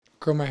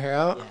grow my hair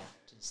out. Yeah,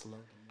 just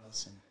Logan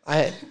Wilson.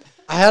 I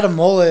had a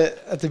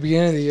mullet at the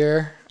beginning of the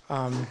year,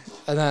 and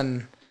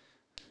then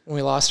when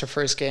we lost our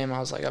first game, I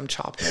was like, I'm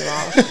chopping it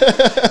off.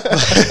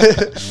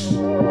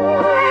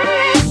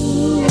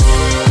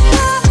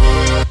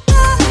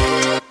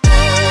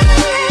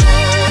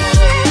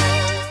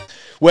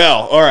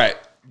 Well, all right.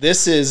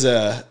 This is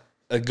a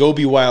Go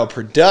Be Wild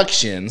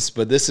Productions,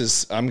 but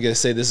I'm going to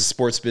say this is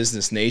Sports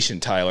Business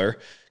Nation, Tyler,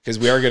 because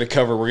we're going to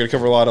cover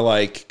a lot of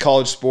like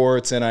college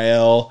sports,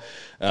 NIL,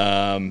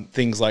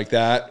 things like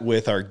that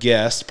with our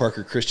guest,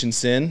 Parker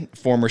Christensen,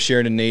 former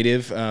Sheridan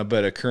native,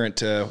 but a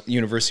current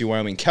University of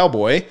Wyoming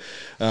Cowboy.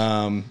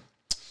 Now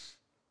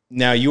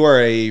you are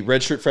a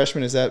redshirt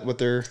freshman. Is that what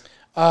they're?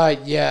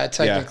 Yeah,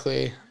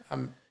 technically.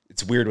 Yeah.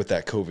 It's weird with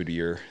that COVID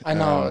year. I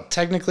know.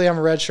 Technically, I'm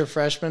a redshirt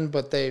freshman,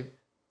 but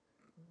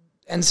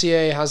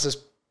NCAA has this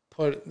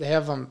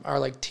our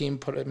like team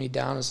put me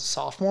down as a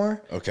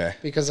sophomore. Okay.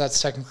 Because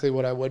that's technically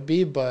what I would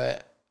be,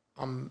 but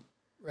I'm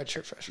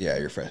redshirt freshman. Yeah,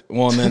 you're fresh.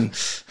 Well, and then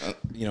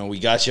we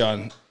got you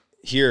on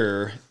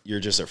here. You're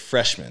just a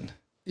freshman.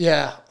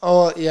 Yeah.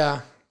 Oh,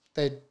 yeah.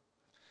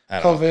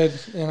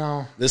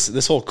 COVID.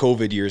 This whole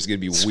COVID year is gonna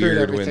be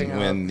weird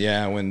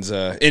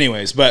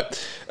anyways,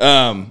 but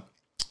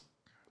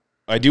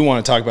I do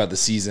want to talk about the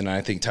season.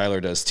 I think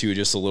Tyler does too,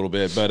 just a little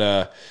bit.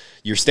 But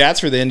your stats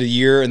for the end of the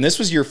year, and this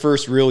was your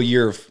first real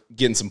year of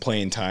getting some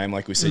playing time.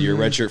 Like we said, you're a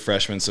redshirt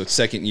freshman, so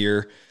second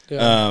year.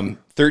 Yeah.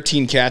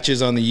 13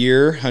 catches on the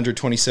year,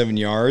 127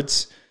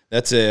 yards.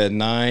 That's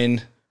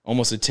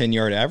almost a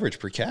 10-yard average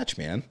per catch,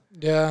 man.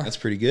 Yeah. That's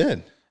pretty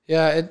good.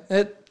 Yeah,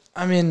 a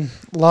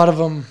lot of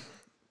them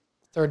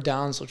third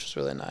downs, which was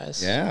really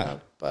nice. Yeah.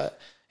 But,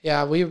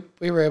 yeah, we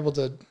were able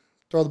to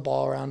throw the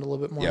ball around a little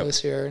bit more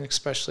this year, and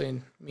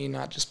especially me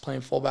not just playing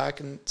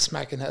fullback and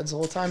smacking heads the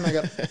whole time. I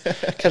got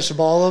catch the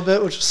ball a little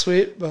bit, which was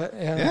sweet. But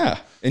yeah.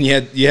 And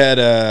you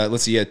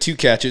had 2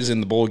 catches in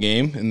the bowl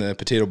game in the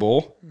Potato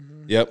Bowl.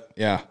 Mm-hmm. Yep.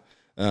 Yeah.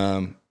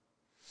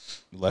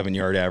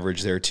 11-yard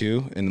average there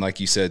too, and like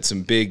you said,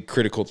 some big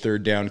critical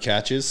third down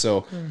catches.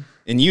 So,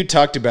 and you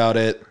talked about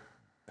it.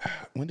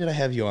 When did I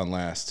have you on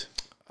last?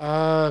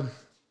 I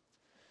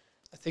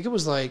think it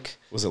was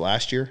Was it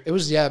last year? It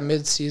was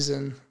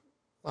mid-season.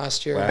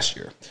 Last year.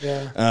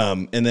 Yeah.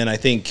 And then I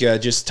think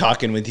just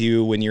talking with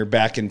you when you're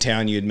back in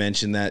town, you had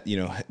mentioned that,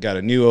 got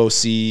a new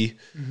OC,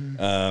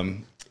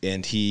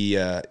 and he,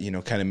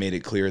 kind of made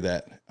it clear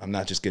that I'm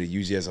not just going to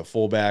use you as a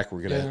fullback.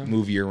 We're going to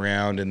move you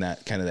around and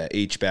that kind of that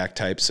H-back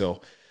type.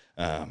 So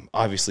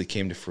obviously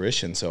came to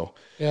fruition. So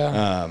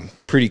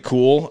pretty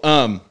cool.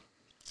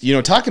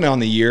 Talking on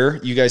the year,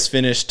 you guys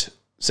finished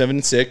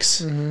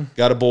 7-6,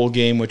 got a bowl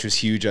game, which was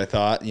huge, I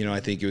thought. I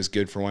think it was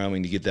good for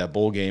Wyoming to get that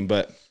bowl game,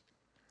 but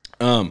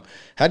how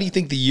do you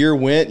think the year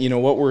went?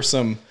 What were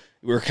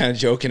we were kind of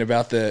joking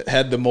about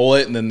had the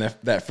mullet, and then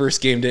that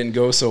first game didn't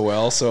go so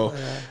well. So,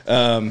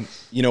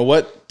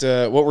 what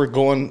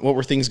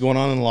were things going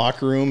on in the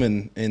locker room,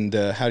 and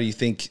how do you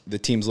think the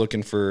team's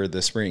looking for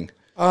the spring?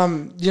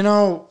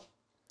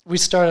 We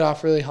started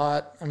off really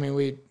hot.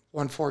 We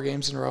won 4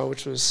 games in a row,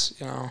 which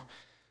was,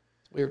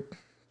 we're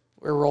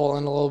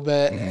rolling a little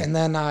bit. And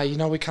then,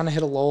 we kind of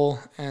hit a lull,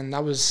 and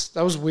that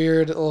was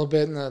weird a little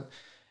bit.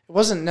 It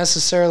wasn't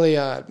necessarily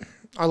our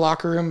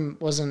locker room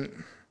wasn't.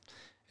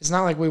 It's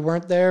not like we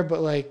weren't there,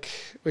 but like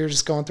we were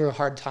just going through a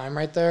hard time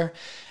right there,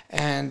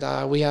 and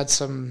we had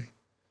some,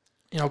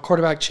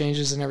 quarterback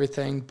changes and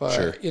everything. But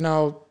sure.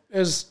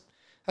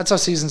 That's how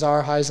seasons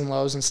are, highs and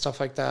lows and stuff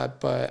like that.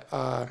 But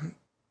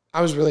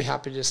I was really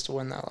happy just to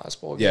win that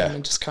last bowl game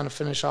and just kind of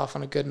finish off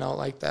on a good note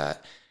like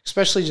that,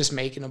 especially just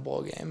making a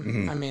bowl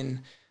game. Mm-hmm.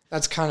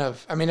 That's kind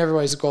of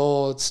everybody's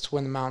goal is to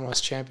win the Mountain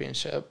West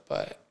Championship,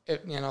 but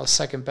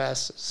second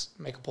best is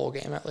make a bowl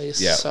game at least.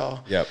 Yeah. So,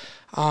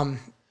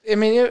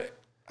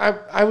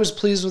 I was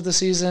pleased with the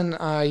season.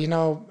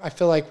 I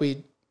feel like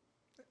we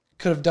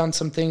could have done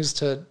some things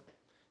to,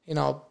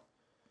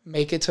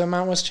 make it to a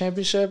Mountain West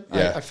Championship.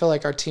 Yeah. I feel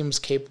like our team's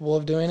capable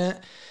of doing it.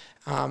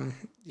 But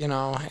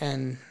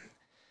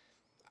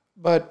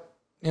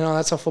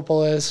that's how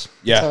football is.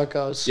 Yeah. That's how it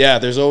goes. Yeah.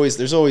 There's always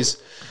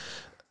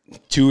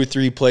 2 or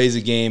 3 plays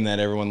a game that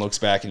everyone looks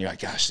back and you're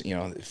like, gosh,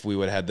 if we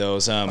would have had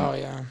those.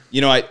 I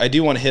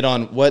do want to hit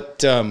on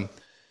what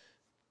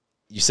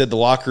you said the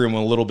locker room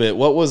a little bit.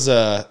 What was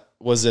it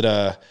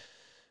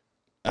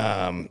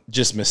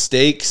just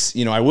mistakes?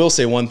 I will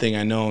say one thing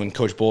I know, and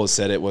Coach Bull has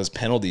said it, was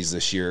penalties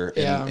this year,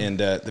 and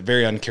the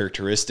very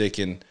uncharacteristic.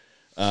 And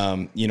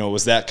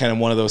was that kind of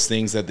one of those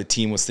things that the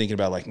team was thinking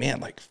about, like, man,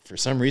 like for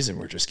some reason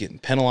we're just getting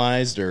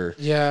penalized, or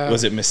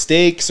was it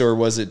mistakes, or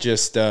was it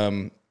just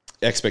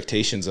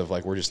expectations of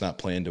like we're just not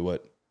playing to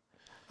what?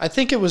 I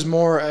think it was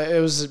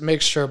a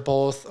mixture of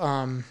both.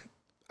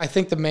 I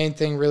think the main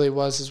thing really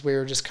is we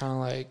were just kind of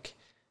like,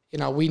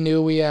 we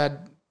knew we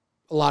had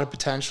a lot of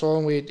potential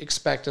and we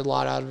expected a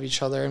lot out of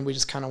each other, and we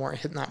just kind of weren't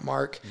hitting that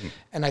mark. Mm-hmm.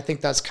 And I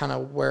think that's kind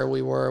of where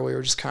we were. We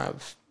were just kind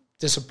of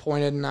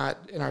disappointed, not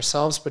in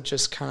ourselves, but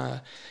just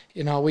kind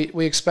of,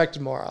 we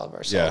expected more out of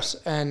ourselves.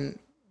 Yeah. And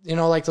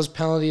like those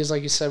penalties,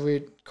 like you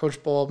said,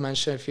 Coach Bull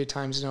mentioned a few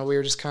times, we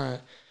were just kind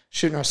of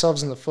shooting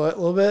ourselves in the foot a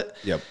little bit.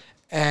 Yep.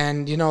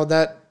 And,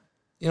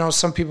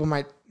 some people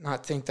might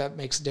not think that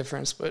makes a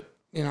difference, but,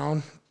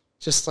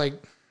 just like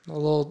a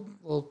little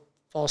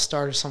false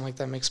start or something like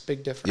that makes a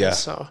big difference. Yeah.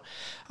 So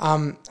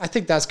I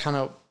think that's kind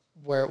of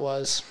where it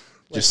was.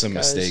 Just some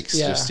mistakes.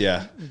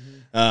 Yeah.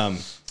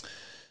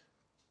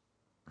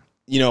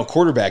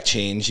 Quarterback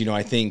change,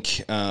 I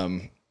think,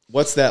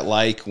 what's that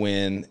like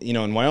when,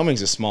 and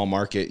Wyoming's a small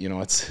market,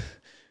 it's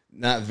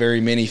not very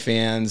many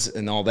fans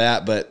and all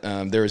that, but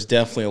there was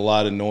definitely a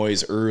lot of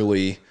noise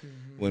early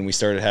when we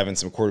started having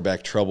some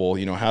quarterback trouble.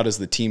 How does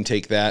the team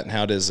take that, and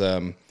how does,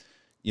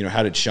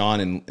 how did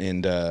Sean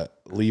and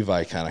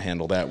Levi kind of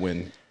handle that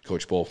when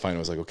Coach Bull finally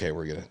was like, okay,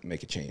 we're going to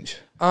make a change?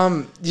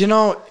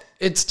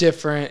 It's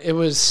different. It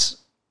was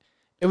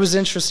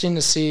interesting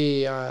to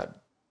see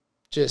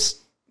just,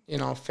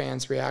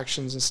 fans'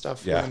 reactions and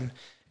stuff when,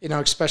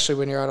 especially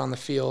when you're out on the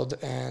field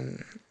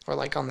or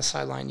like on the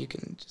sideline, you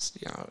can just,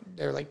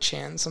 they're like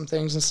chanting some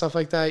things and stuff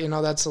like that.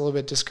 That's a little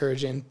bit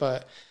discouraging.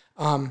 But,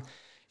 both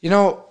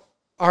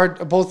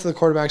of the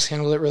quarterbacks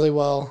handled it really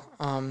well.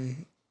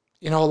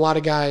 A lot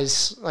of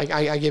guys, like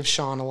I give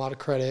Sean a lot of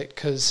credit,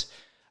 because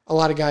a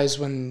lot of guys,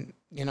 when,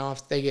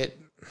 if they get,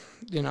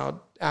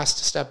 asked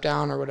to step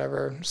down or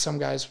whatever, some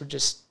guys would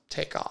just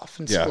take off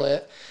and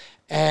split.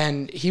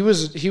 And he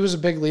was a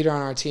big leader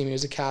on our team. He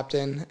was a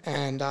captain,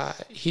 and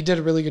he did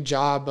a really good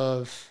job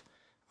of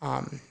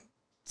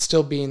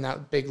still being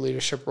that big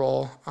leadership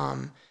role.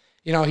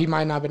 He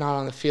might not have been out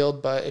on the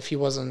field, but if he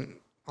wasn't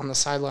on the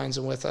sidelines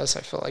and with us,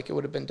 I feel like it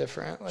would have been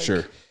different. Like,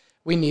 sure.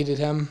 We needed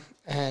him,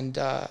 and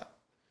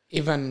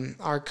even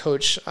our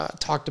coach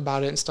talked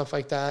about it and stuff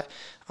like that.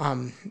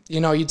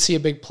 You'd see a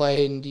big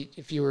play, and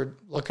if you were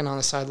looking on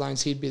the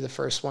sidelines, he'd be the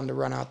first one to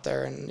run out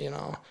there and,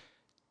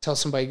 tell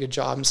somebody good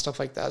job and stuff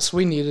like that. So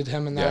we needed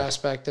him in that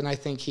aspect, and I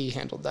think he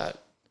handled that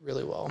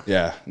really well.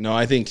 Yeah. No,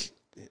 I think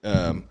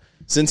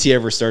since he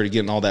ever started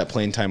getting all that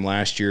playing time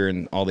last year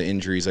and all the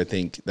injuries, I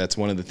think that's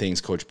one of the things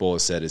Coach Bull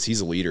has said is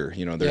he's a leader.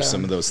 There's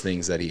some of those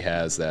things that he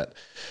has that,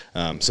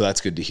 so that's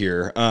good to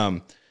hear.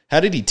 How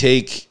did he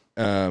take,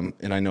 and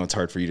I know it's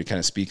hard for you to kind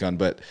of speak on,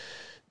 but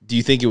do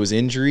you think it was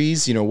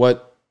injuries? His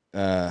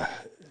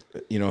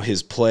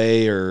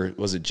play, or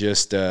was it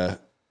just,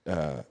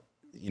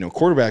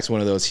 quarterback's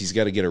one of those, he's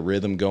got to get a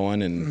rhythm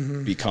going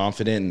and be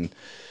confident,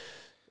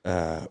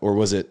 and or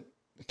was it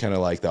kind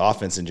of like the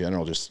offense in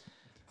general? Just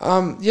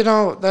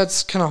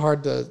that's kind of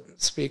hard to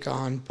speak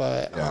on,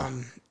 but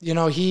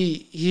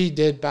he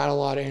did battle a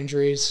lot of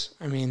injuries.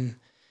 I mean,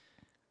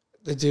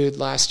 the dude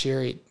last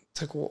year, he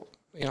took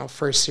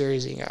first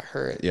series he got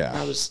hurt. Yeah,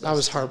 that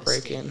was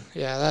heartbreaking.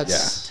 Yeah,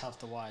 that's tough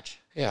to watch.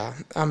 Yeah,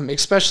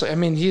 especially, I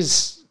mean,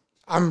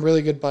 I'm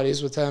really good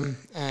buddies with him,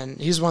 and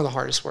he's one of the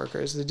hardest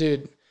workers. The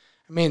dude,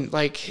 I mean,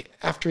 like,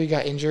 after he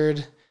got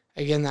injured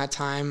again that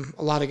time,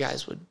 a lot of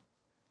guys would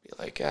be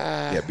like,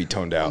 be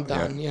toned out.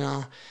 I'm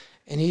done,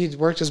 And he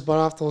worked his butt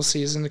off the whole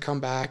season to come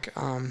back.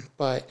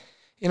 But,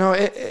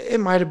 it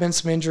might have been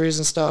some injuries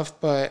and stuff,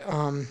 but,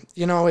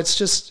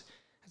 it's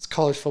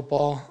college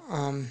football.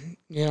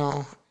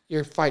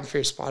 You're fighting for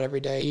your spot every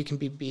day. You can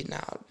be beaten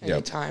out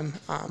anytime.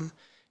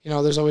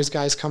 There's always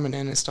guys coming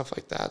in and stuff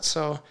like that.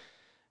 So,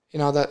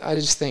 that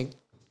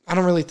I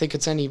don't really think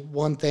it's any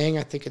one thing.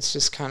 I think it's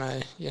just kind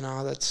of,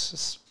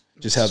 that's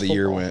just how the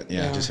year went.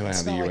 Yeah, just how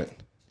the year went.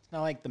 It's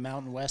not like the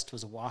Mountain West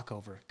was a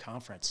walkover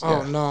conference.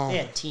 Oh, no. They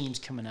had teams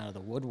coming out of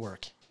the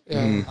woodwork.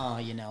 Yeah.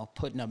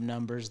 Putting up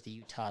numbers, the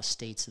Utah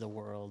States of the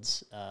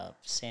worlds,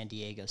 San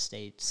Diego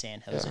State,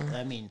 San Jose. Yeah.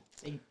 I mean,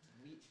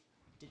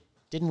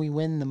 didn't we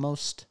win the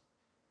most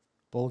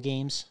bowl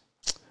games?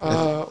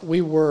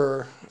 We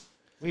were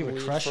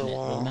crushing it.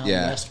 The Mountain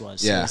West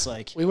was. Yeah. So it's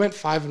like we went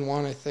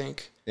 5-1, I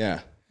think. Yeah.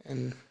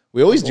 And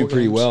we always do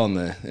pretty well in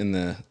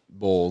the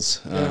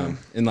bowls.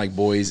 In like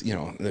boys,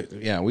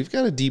 we've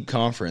got a deep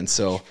conference,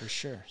 so for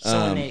sure.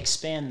 So when they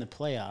expand the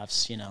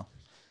playoffs, you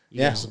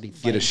guys will be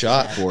get a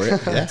shot for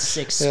it. That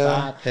sixth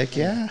spot. Heck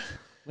yeah.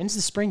 When's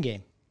the spring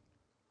game?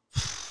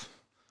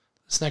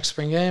 This next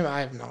spring game, I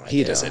have no idea.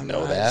 He doesn't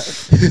know that.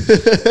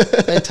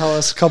 They tell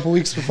us a couple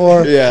weeks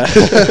before. Yeah.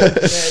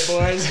 Hey,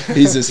 boys.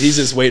 He's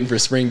just waiting for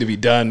spring to be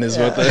done. Is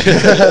what they.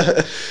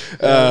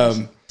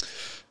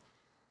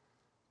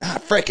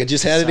 Frick! I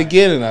just had it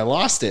again and I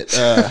lost it.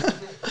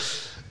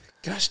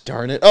 Gosh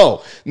darn it!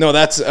 Oh no,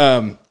 that's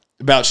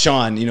about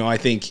Sean. I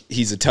think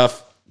he's a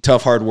tough,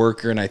 hard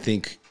worker, and I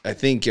think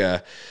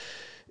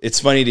it's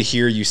funny to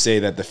hear you say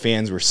that the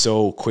fans were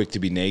so quick to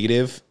be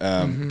negative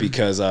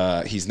because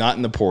he's not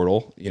in the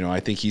portal. I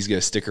think he's going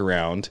to stick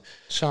around.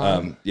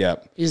 Sean,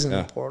 he's in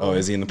the portal. Oh,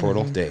 is he in the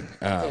portal? Dang!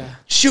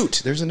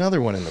 Shoot, there's another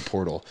one in the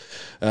portal.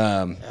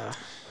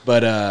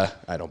 But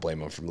I don't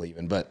blame him from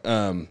leaving. But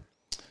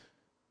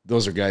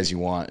those are guys you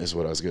want, is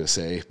what I was going to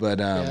say. But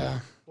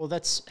well,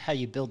 that's how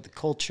you build the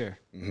culture.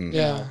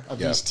 Of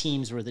these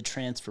teams where the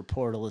transfer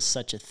portal is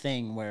such a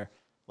thing where,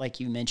 like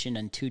you mentioned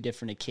on 2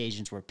 different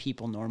occasions where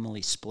people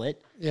normally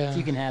split. Yeah. If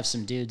you can have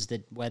some dudes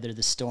that weather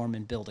the storm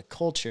and build a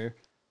culture,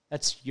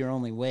 that's your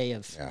only way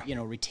of,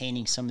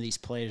 retaining some of these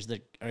players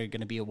that are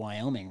going to be at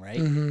Wyoming, right?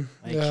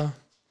 They're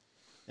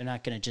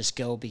not going to just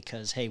go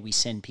because, hey, we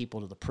send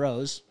people to the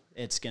pros.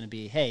 It's going to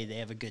be, hey, they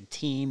have a good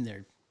team.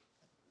 They're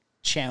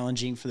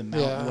challenging for the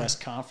Mountain West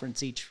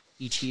Conference each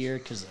year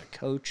because of their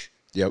coach.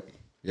 Yep.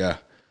 Yeah.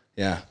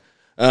 Yeah.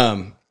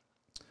 On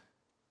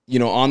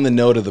the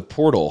note of the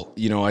portal,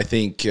 I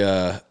think,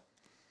 I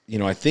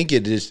think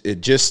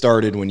it just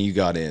started when you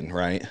got in,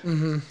 right?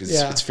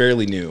 It's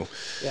fairly new.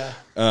 Yeah.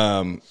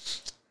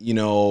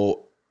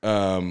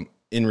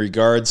 In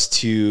regards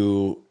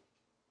to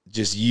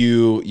just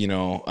you,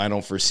 I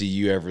don't foresee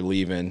you ever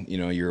leaving.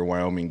 You're a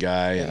Wyoming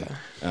guy,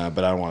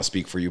 but I don't want to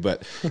speak for you.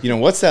 But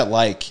what's that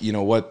like?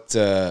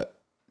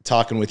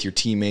 Talking with your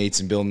teammates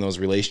and building those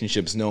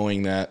relationships,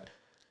 knowing that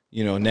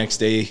next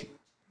day,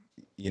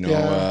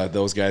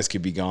 those guys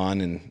could be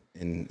gone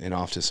and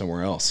off to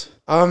somewhere else.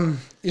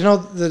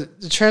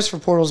 The transfer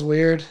portal is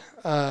weird.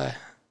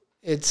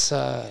 It's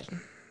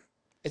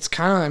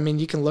kind of,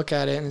 you can look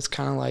at it and it's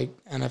kind of like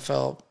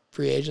NFL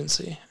free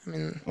agency.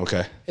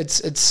 Okay.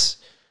 It's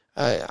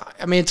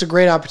a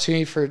great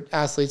opportunity for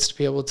athletes to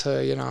be able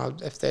to,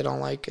 if they don't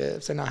like it,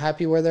 if they're not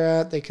happy where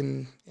they're at, they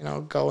can,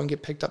 go and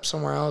get picked up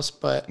somewhere else.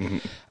 But,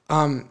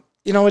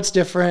 it's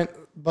different,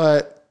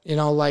 but,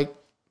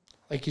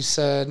 like you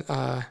said,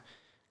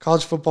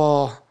 college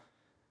football,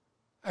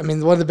 one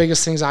of the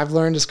biggest things I've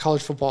learned is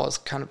college football is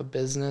kind of a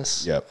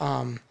business. Yep.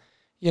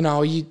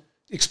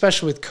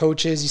 Especially with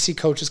coaches, you see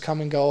coaches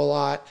come and go a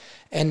lot.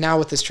 And now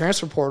with this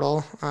transfer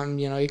portal,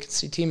 you can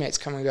see teammates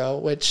come and go,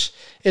 which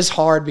is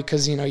hard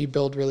because, you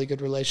build really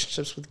good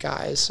relationships with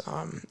guys.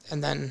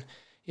 And then,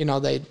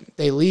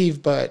 they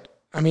leave. But,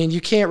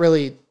 you can't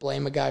really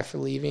blame a guy for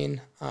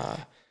leaving.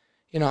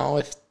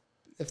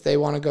 If they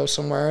want to go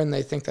somewhere and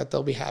they think that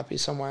they'll be happy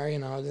somewhere,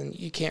 then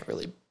you can't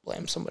really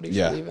blame somebody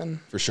for leaving.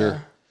 For sure. Yeah.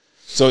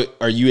 So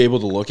are you able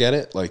to look at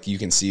it? Like you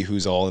can see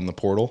who's all in the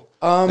portal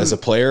as a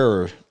player,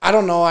 or? I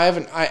don't know.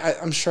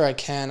 I'm sure I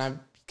can. I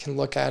can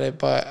look at it,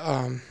 but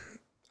I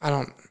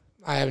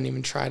haven't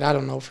even tried. I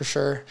don't know for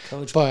sure.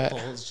 Coach Bull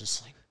is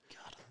just like,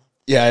 God.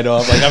 Yeah, I know.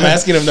 I'm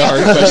asking him the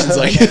hard questions.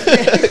 Like,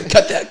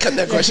 cut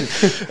that question.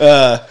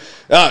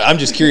 I'm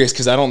just curious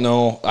because I don't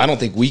know. I don't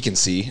think we can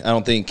see. I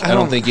don't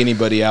think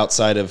anybody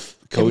outside of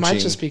coaching. It might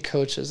just be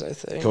coaches. I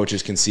think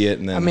coaches can see it,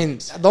 and then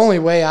the only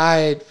way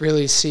I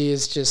really see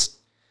is just.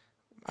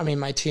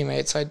 My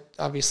teammates, I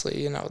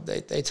obviously,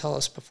 they tell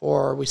us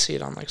before, we see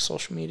it on like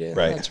social media.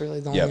 Right. That's really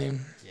the only.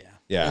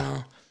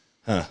 Yeah.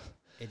 Huh.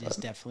 It is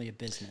definitely a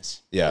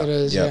business. Yeah. It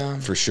is. Yeah.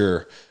 For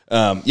sure.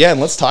 And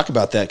let's talk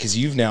about that because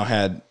you've now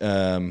had,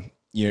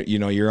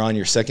 you're on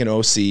your second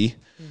OC,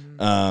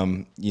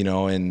 and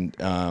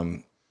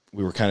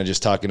we were kind of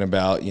just talking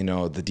about,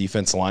 the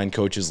defense line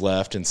coaches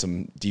left and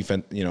some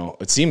defense,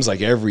 it seems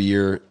like every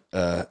year,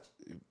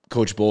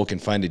 Coach Bull can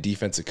find a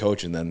defensive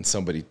coach and then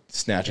somebody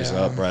snatches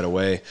up right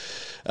away.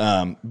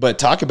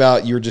 But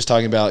you were just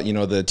talking about,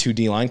 the 2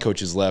 D-line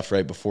coaches left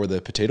right before the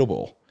Potato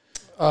Bowl.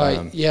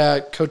 Coach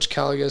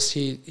Caligas,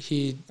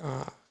 he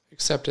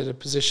accepted a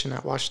position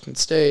at Washington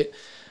State,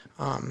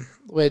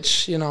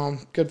 which,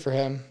 good for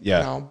him.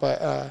 Yeah.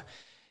 But,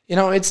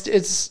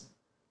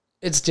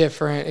 it's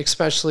different,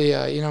 especially,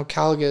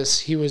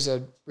 Caligas, he was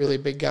a really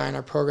big guy in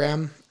our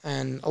program,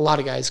 and a lot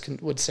of guys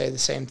would say the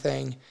same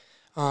thing.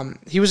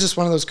 He was just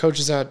one of those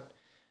coaches that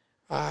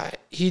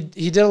he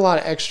did a lot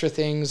of extra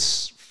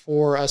things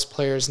for us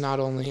players, not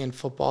only in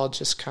football,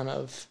 just kind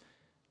of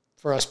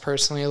for us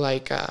personally.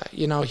 Like,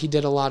 he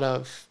did a lot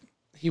of,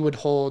 he would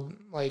hold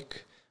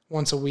like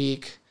once a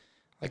week,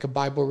 like a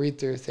Bible read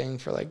through thing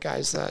for like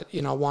guys that,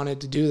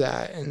 wanted to do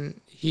that.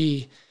 And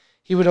he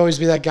would always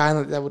be that guy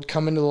that would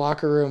come into the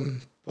locker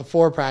room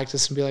before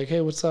practice and be like,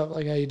 hey, what's up?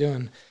 Like, how you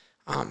doing?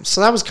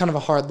 So that was kind of a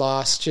hard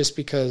loss just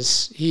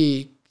because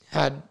he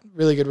had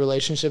really good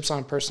relationships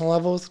on a personal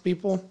level with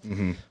people.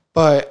 Mm-hmm.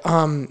 But,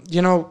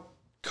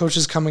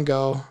 coaches come and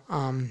go.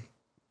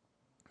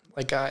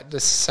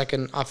 This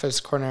second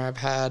offensive coordinator I've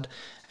had,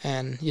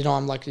 and,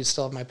 I'm lucky to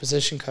still have my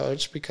position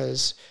coach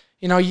because,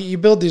 you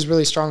build these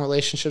really strong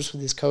relationships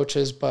with these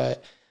coaches,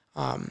 but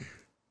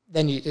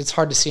then it's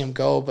hard to see them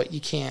go, but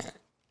you can't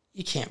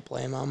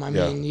blame them.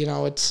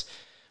 It's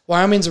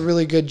Wyoming's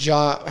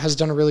has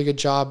done a really good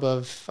job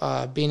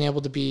of being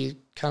able to be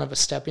kind of a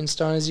stepping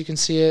stone as you can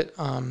see it.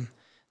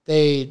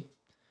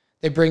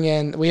 They bring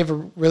in, we have a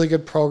really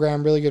good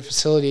program, really good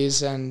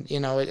facilities, and,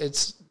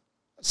 it's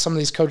some of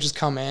these coaches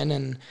come in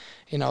and,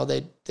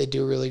 they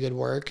do really good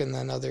work, and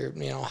then other,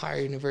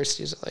 higher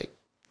universities, like,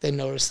 they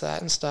notice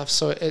that and stuff.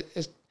 So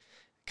it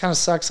kind of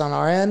sucks on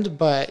our end,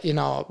 but,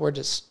 we're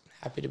just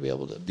happy to be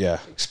able to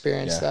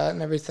experience that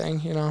and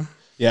everything,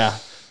 Yeah.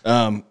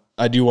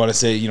 I do want to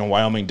say,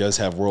 Wyoming does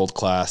have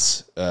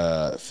world-class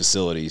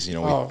facilities. We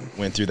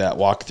went through that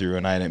walkthrough,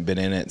 and I hadn't been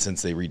in it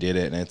since they redid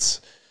it, and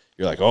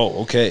you're like,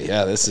 oh, okay,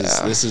 yeah, this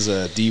is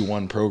a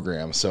D1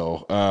 program.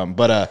 So,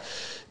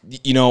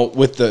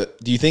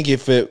 do you think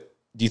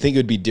it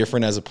would be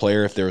different as a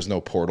player if there was no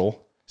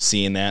portal?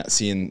 Seeing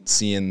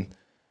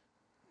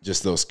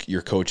just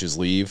your coaches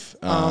leave?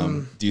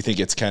 Do you think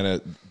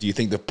do you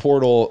think the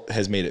portal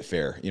has made it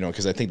fair? You know,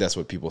 because I think that's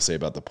what people say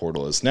about the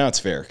portal is now it's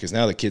fair because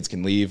now the kids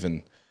can leave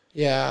and.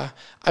 Yeah,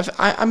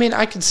 I mean,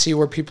 I can see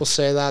where people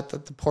say that the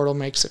portal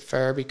makes it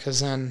fair because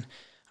then,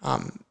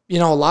 you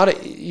know,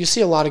 you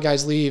see a lot of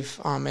guys leave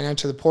and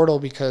enter the portal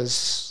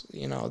because,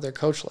 you know, their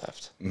coach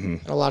left. Mm-hmm.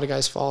 And a lot of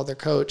guys follow their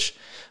coach.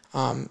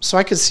 So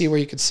I could see where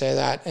you could say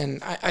that.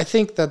 And I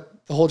think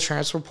that the whole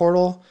transfer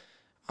portal,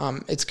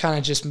 it's kind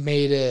of just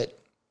made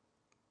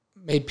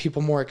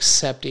people more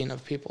accepting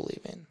of people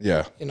leaving.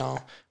 Yeah. You know,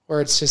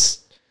 where it's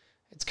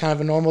kind of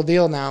a normal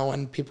deal now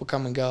when people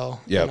come and go.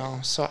 Yep. You know,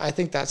 so I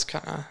think that's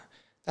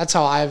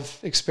how I've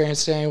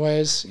experienced it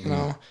anyways, you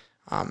know.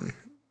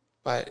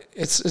 But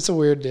it's a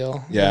weird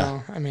deal. Yeah. You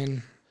know? I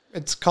mean,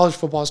 college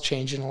football is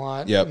changing a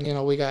lot. Yep. And, you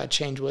know, we got to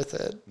change with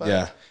it. But,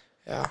 yeah.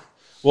 Yeah.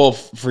 Well,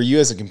 for you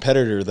as a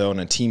competitor, though, and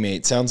a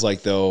teammate, sounds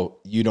like, though,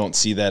 you don't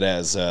see that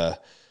as,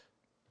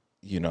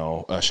 you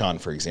know, Sean,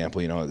 for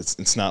example, you know,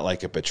 it's not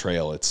like a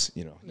betrayal. It's,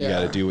 you know, you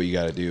got to do what you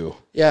got to do.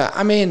 Yeah.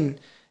 I mean,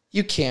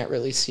 you can't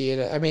really see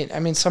it. I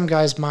mean, some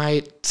guys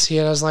might see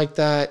it as like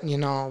that, you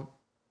know,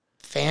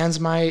 fans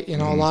might, you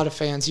know, a lot of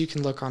fans, you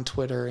can look on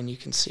Twitter and you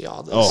can see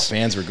all this. Oh,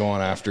 fans were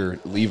going after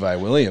Levi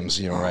Williams,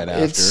 you know, right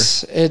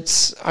after.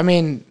 I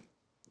mean,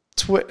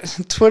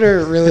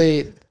 Twitter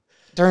really,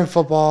 during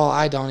football,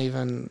 I don't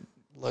even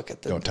look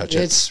at them. Don't touch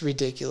it. It's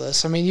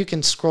ridiculous. I mean, you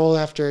can scroll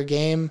after a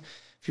game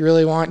if you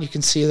really want, you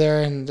can see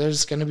there, and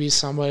there's going to be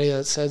somebody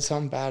that said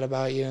something bad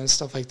about you and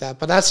stuff like that.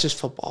 But that's just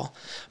football.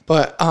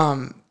 But,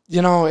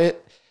 you know,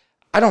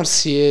 I don't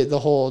see the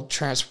whole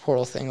transfer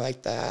portal thing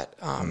like that.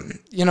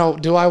 You know,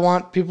 do I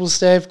want people to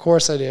stay? Of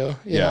course I do.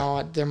 You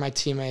know, they're my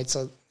teammates.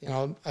 You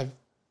know, I've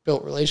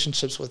built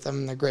relationships with them,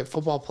 and they're great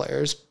football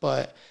players.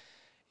 But,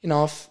 you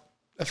know,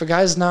 if a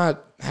guy's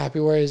not happy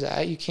where he's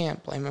at, you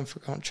can't blame him for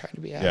trying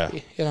to be happy.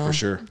 Yeah, you know, for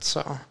sure.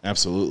 So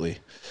absolutely.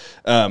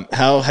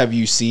 How have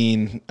you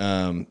seen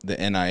the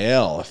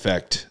NIL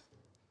affect,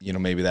 you know,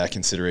 maybe that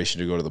consideration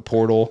to go to the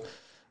portal,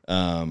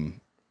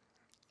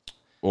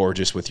 or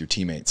just with your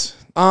teammates?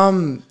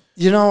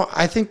 You know,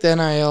 I think the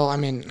NIL, I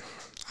mean,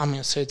 I'm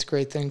going to say it's a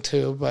great thing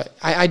too, but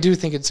I do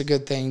think it's a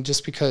good thing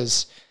just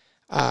because,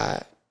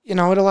 you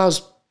know, it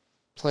allows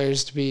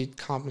players to be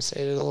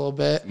compensated a little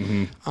bit,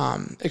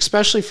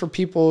 especially for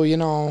people, you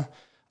know,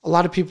 a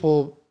lot of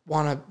people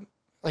want to,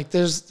 like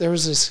there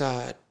was this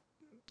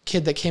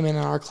kid that came in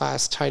our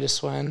class,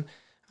 Titus Wynn.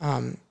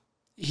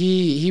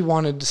 He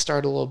wanted to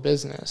start a little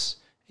business,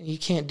 and you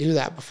can't do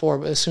that before,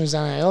 but as soon as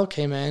NIL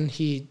came in,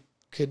 he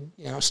could,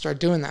 you know, start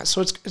doing that.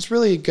 So it's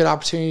really a good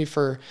opportunity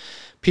for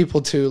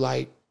people to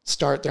like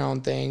start their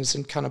own things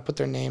and kind of put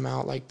their name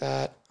out like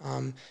that.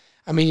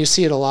 I mean, you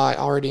see it a lot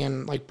already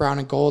in like Brown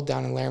and Gold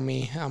down in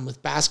Laramie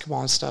with basketball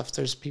and stuff.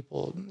 There's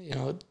people, you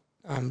know,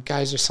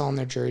 guys are selling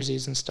their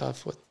jerseys and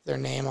stuff with their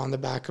name on the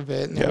back of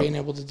it, and they're being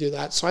able to do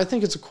that. So I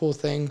think it's a cool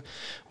thing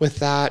with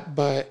that.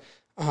 But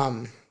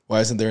why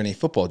isn't there any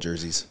football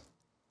jerseys?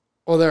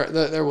 Well,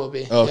 there will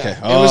be. Okay.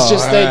 Yeah. It was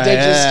just they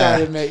just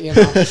started making. You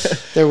know,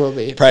 there will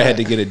be. Probably had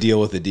to get a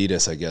deal with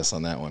Adidas, I guess,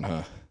 on that one,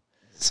 huh?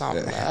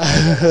 Something.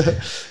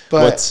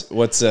 But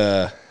what's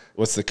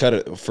the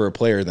cut for a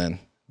player then?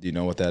 Do you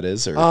know what that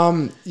is?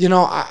 Or you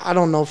know, I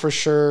don't know for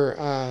sure.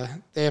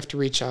 They have to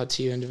reach out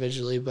to you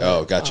individually.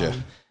 But gotcha.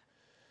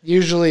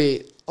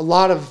 Usually,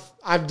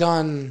 I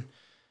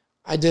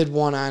did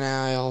one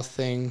NIL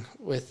thing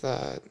with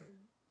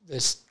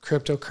this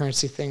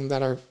cryptocurrency thing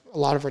that a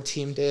lot of our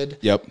team did.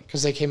 Yep.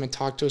 Because they came and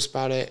talked to us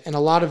about it, and a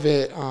lot of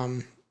it,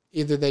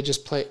 either they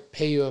just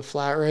pay you a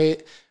flat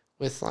rate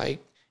with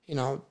like, you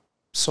know,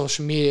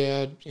 social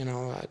media, you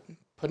know,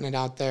 putting it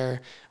out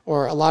there,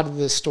 or a lot of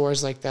the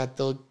stores like that,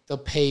 they'll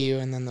pay you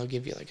and then they'll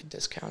give you like a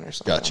discount or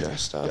something. Gotcha. On their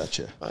stuff.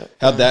 Gotcha. But,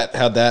 how'd that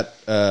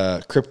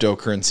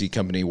cryptocurrency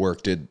company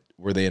work?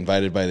 Were they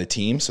invited by the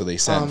team, so they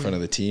sat in front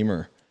of the team,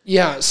 or?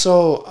 Yeah.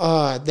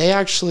 So they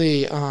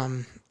actually,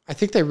 I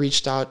think they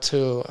reached out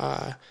to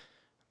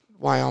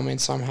Wyoming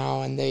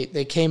somehow, and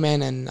they came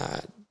in and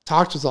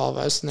talked with all of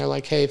us, and they're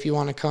like, hey, if you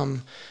want to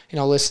come, you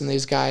know, listen to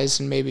these guys,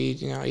 and maybe,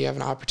 you know, you have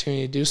an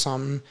opportunity to do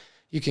something,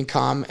 you can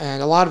come.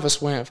 And a lot of us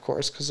went, of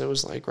course, because it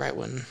was like right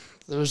when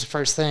it was the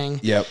first thing.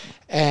 Yep.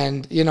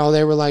 And, you know,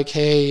 they were like,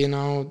 hey, you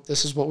know,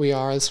 this is what we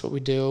are, this is what we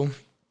do.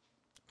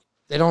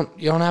 You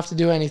don't have to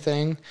do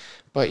anything,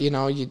 but, you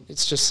know,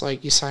 it's just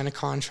like you sign a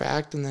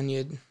contract, and then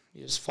you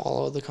just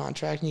follow the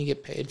contract and you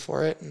get paid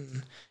for it.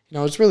 And, you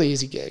know, it's a really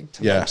easy gig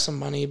to make some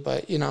money,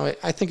 but, you know,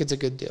 I think it's a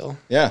good deal.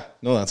 Yeah.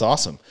 No, that's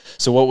awesome.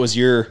 So what was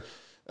your,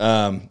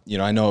 you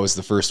know, I know it was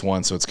the first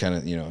one, so it's kind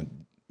of, you know,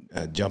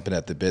 jumping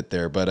at the bit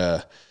there,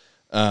 but,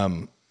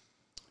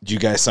 did you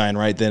guys sign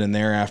right then and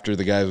there after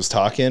the guy was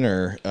talking,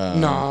 or,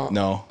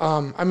 no?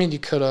 I mean, you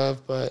could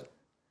have, but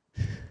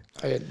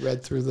I had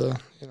read through the,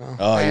 you know.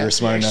 Oh, you were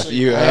smart enough.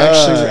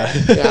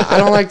 I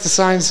don't like to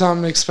sign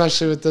something,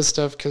 especially with this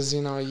stuff, because,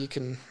 you know, it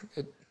can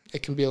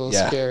be a little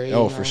scary.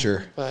 Oh, you know? for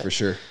sure. But, for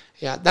sure.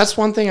 Yeah, that's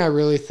one thing I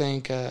really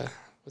think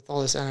with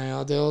all this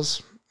NIL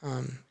deals,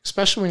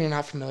 especially when you're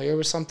not familiar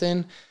with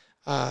something,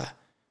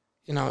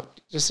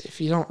 just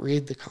if you don't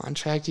read the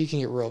contract, you can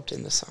get roped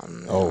into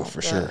something.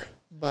 For sure.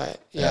 But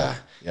yeah.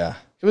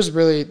 It was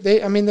really,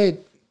 they,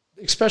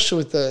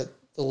 especially with the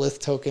Lith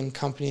token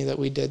company that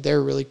we did,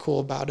 they're really cool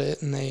about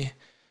it, and they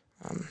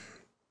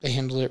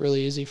handled it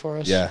really easy for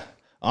us. Yeah.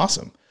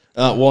 Awesome.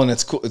 Well, and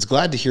it's cool. It's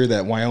glad to hear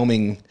that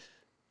Wyoming,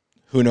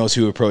 who knows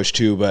who approached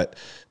who, but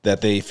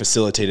that they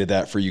facilitated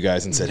that for you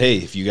guys and said, hey,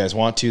 if you guys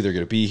want to, they're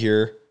going to be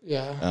here.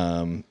 Yeah.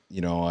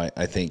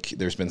 I think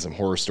there's been some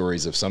horror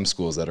stories of some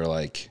schools that are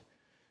like,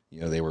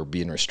 they were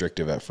being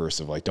restrictive at first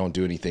of like, don't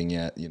do anything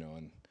yet,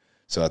 and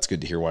so that's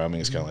good to hear. Wyoming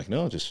is kind of like,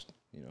 no, just,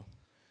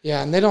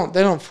 Yeah. And they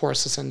don't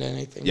force us into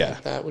anything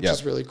like that, which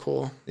is really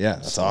cool. Yeah.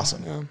 That's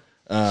awesome. Yeah.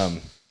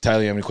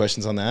 Tyler, you have any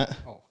questions on that?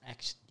 Oh,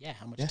 actually, yeah.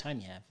 How much time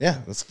you have? Yeah.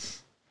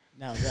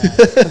 No,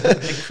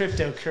 the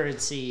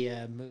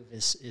cryptocurrency move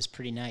is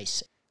pretty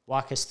nice.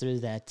 Walk us through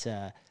that.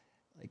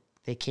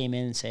 They came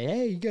in and say,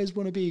 hey, you guys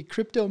want to be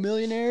crypto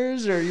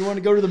millionaires, or you want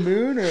to go to the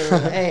moon, or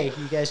hey,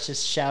 you guys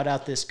just shout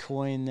out this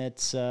coin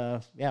that's,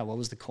 what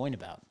was the coin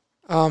about?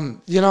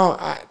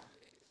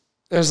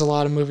 There's a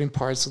lot of moving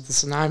parts with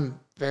this, and I'm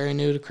very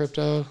new to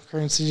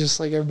cryptocurrency, just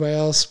like everybody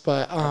else.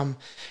 But,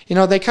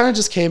 they kind of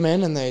just came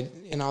in and they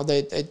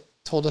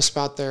told us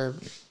about their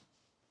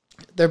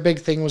big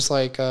thing was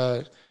like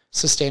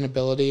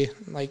sustainability,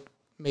 like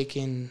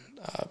making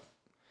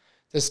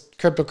this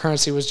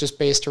cryptocurrency was just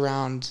based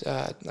around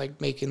like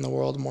making the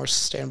world a more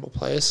sustainable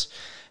place.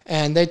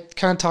 And they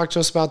kind of talked to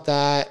us about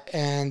that,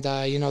 and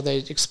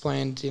they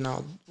explained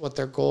what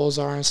their goals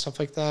are and stuff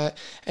like that.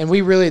 And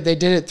they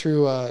did it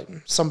through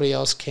somebody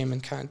else came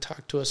and kind of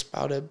talked to us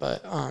about it,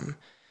 but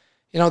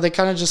they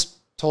kind of just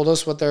told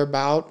us what they're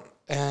about,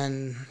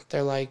 and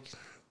they're like,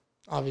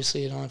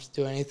 obviously you don't have to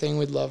do anything.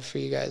 We'd love for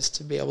you guys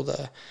to be able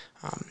to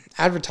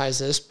advertise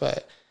this,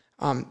 but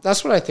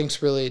that's what I think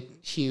is really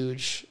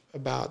huge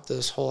about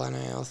this whole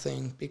NIL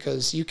thing,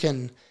 because you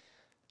can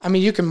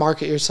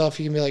market yourself.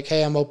 You can be like,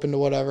 hey, I'm open to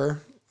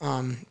whatever,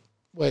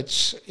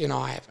 which,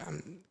 I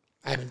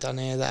haven't done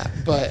any of that,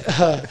 but,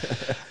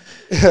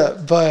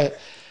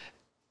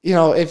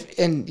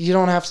 and you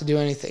don't have to do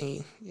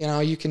anything,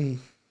 you can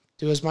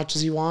do as much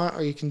as you want,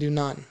 or you can do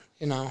none,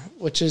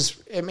 which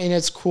is,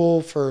 it's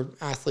cool for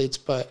athletes,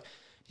 but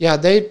yeah,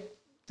 they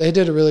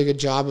did a really good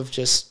job of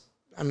just,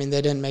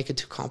 they didn't make it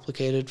too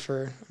complicated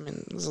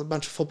there's a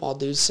bunch of football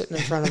dudes sitting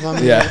in front of them,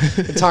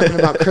 and talking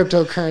about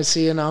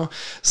cryptocurrency,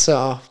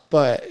 so,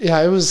 but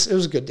yeah, it was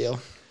a good deal.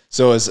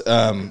 So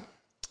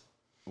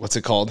what's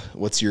it called?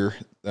 What's your,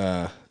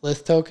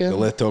 Lith token? The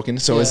Lith token.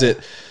 So is it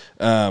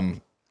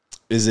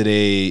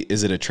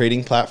a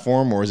trading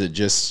platform, or is it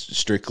just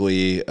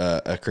strictly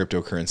a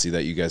cryptocurrency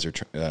that you guys are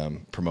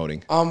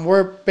promoting?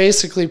 We're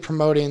basically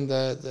promoting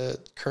the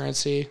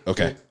currency.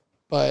 Okay.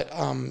 But,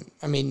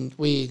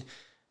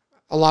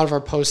 a lot of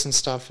our posts and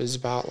stuff is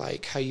about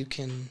like how you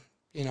can,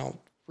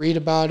 read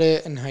about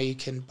it and how you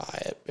can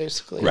buy it,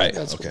 basically. Right.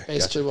 That's okay.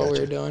 basically what we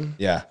were doing.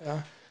 Yeah.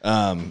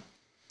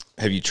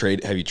 Have you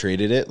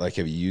traded it? Like,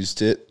 have you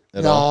used it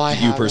at no, all? I you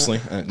haven't.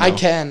 Personally? No. I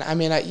can.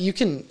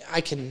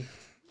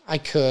 I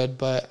could,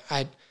 but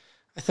I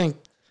think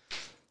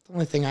the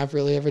only thing I've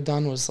really ever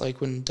done was like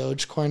when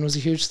Dogecoin was a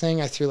huge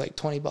thing, I threw like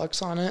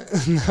 $20 on it,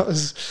 and that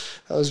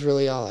was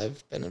really all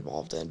I've been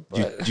involved in.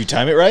 But did you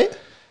time it right?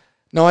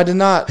 No, I did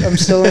not. I'm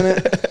still in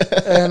it,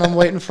 and I'm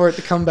waiting for it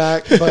to come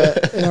back.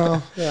 But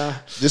yeah.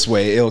 Just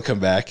wait; it'll come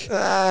back.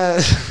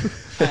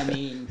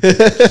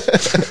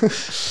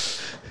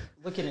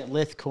 Looking at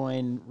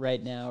Lithcoin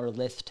right now, or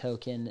Lith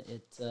token,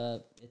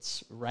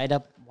 it's right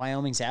up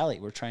Wyoming's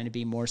alley. We're trying to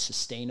be more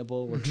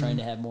sustainable. We're trying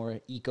to have more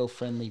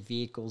eco-friendly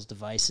vehicles,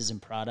 devices,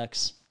 and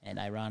products. And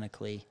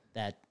ironically,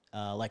 that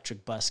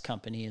electric bus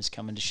company is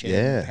coming to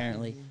Sheridan,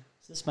 apparently.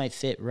 So this might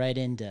fit right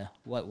into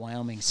what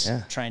Wyoming's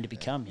trying to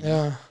become.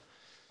 Yeah.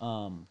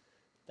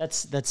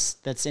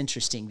 That's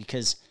interesting,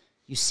 because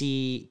you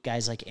see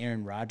guys like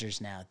Aaron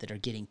Rodgers now that are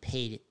getting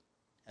paid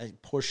a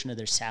portion of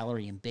their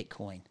salary in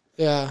Bitcoin.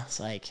 Yeah. It's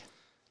like,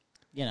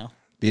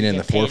 being in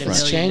the forefront.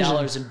 $1 million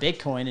in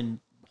Bitcoin and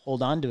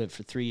hold on to it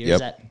for 3 years.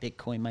 That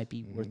Bitcoin might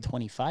be worth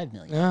 $25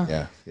 million.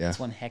 Yeah. It's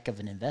one heck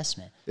of an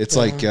investment. It's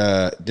like,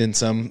 didn't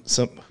someone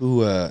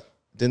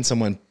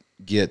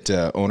get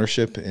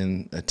ownership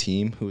in a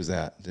team? Who was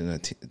that?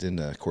 Didn't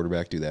a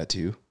quarterback do that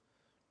too?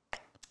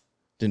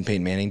 Didn't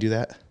Peyton Manning do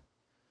that?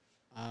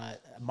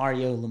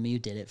 Mario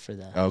Lemieux did it for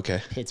the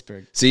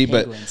Pittsburgh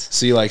Penguins.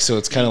 So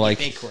it's kind of like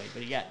Bitcoin,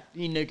 but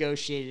he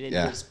negotiated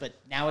it. But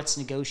now it's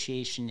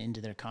negotiation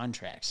into their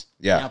contracts.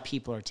 Yeah. Now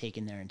people are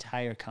taking their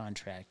entire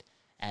contract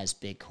as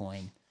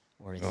Bitcoin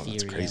or Ethereum.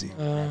 That's crazy.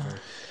 Or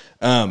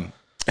whatever.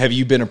 Have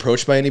you been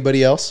approached by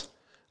anybody else?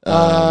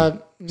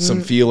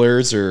 Some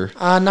feelers or?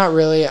 Not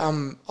really.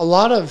 A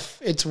lot of,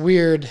 it's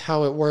weird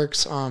how it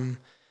works.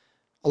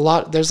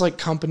 There's like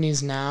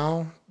companies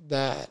now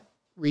that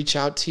reach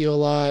out to you a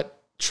lot,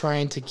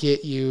 trying to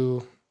get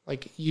you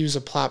like use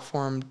a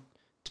platform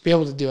to be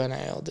able to do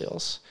NIL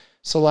deals.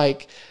 So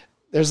like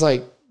there's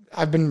like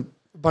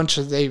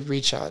they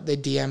reach out, they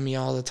DM me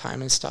all the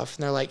time and stuff,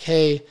 and they're like,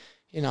 hey,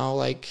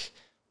 like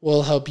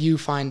will help you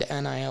find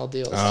NIL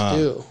deals to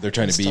do. They're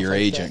trying to be your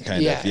agent,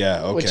 kind of.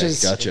 Yeah, okay, which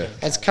is, gotcha.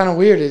 It's kind of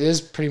weird. It is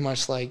pretty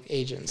much like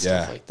agent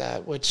stuff Yeah. like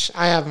that, which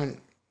I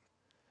haven't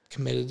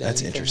committed to.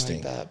 That's anything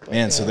interesting, like that, but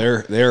man. yeah. So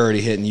they're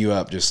already hitting you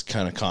up, just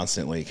kind of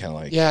constantly, kind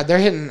of like Yeah, they're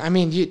hitting. I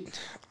mean,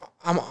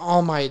 I'm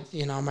all my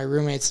my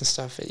roommates and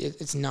stuff.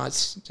 It's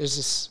nuts. There's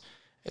this.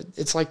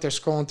 It's like they're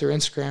scrolling through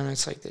Instagram and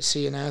it's like they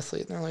see an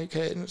athlete and they're like,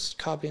 hey, just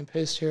copy and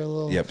paste here a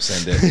little. Yep,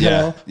 send it.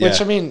 Yeah,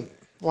 Which I mean,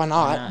 why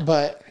not?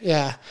 But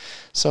yeah,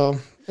 so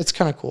it's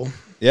kind of cool.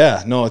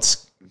 Yeah, no,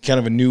 it's kind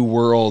of a new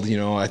world.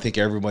 I think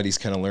everybody's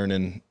kind of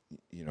learning.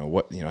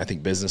 I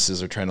think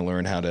businesses are trying to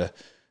learn how to,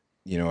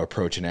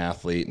 approach an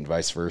athlete and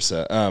vice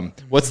versa.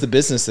 What's the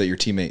business that your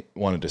teammate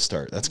wanted to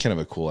start? That's kind of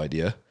a cool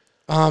idea.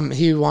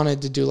 He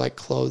wanted to do like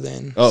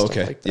clothing. Oh,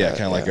 okay. Like Yeah,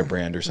 kind of like a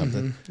brand or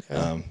something.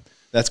 Yeah.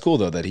 That's cool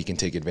though that he can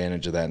take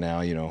advantage of that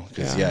now.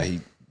 Because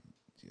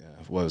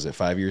what was it?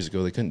 5 years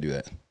ago they couldn't do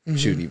that.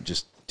 Shoot, even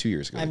just 2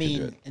 years ago. I they couldn't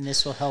do mean, it. and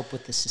this will help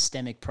with the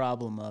systemic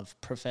problem of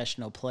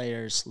professional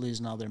players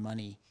losing all their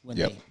money when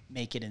they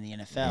make it in the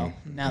NFL.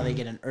 Now they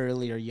get an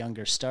earlier,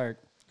 younger start.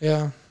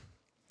 Yeah.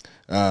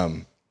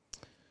 For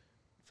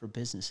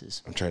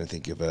businesses. I'm trying to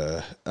think of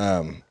a.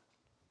 I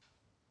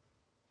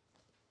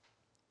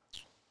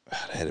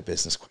had a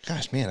business.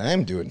 Gosh, man, I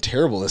am doing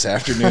terrible this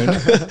afternoon.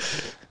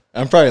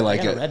 I'm probably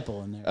like a Red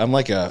Bull in there. I'm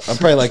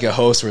probably like a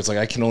host where it's like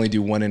I can only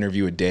do one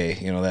interview a day.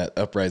 That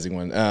Uprising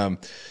one.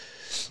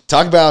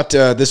 Talk about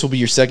this will be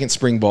your second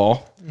spring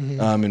ball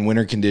in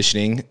winter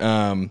conditioning.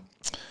 For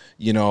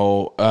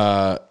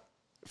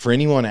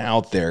anyone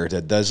out there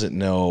that doesn't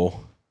know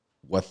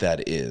what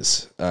that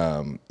is,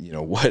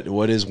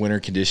 what is winter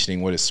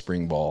conditioning? What is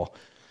spring ball?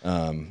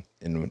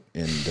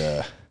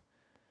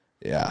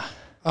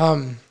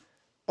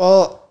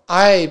 Well,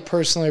 I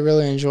personally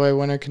really enjoy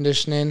winter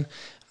conditioning.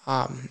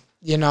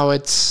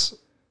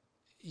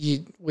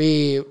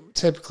 We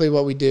typically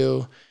what we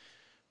do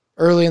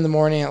early in the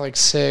morning at like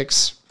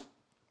 6,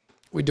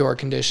 we do our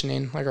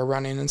conditioning, like our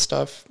running and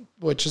stuff,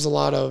 which is a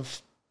lot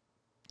of,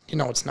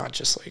 it's not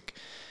just like,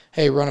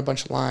 hey, run a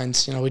bunch of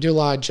lines. We do a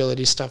lot of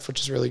agility stuff, which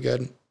is really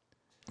good.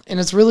 And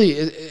it's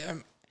really,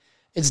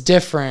 it's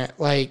different.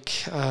 Like,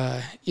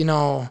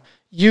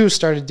 you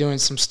started doing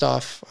some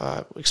stuff,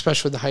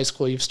 especially with the high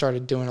school. You've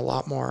started doing a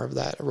lot more of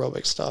that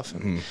aerobic stuff,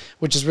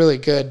 which is really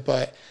good.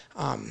 But,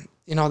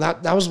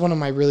 that was one of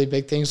my really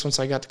big things once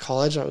I got to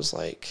college. I was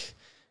like,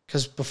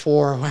 because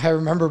before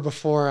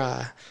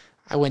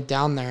I went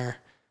down there,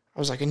 I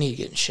was like, I need to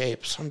get in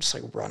shape. So I'm just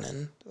like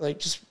running, like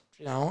just,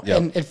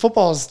 and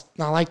football is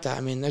not like that.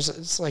 I mean,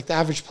 it's like the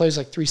average play is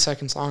like 3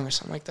 seconds long or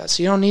something like that.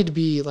 So you don't need to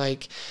be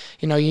like,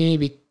 you need to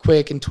be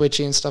quick and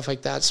twitchy and stuff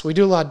like that. So we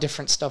do a lot of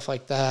different stuff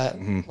like that.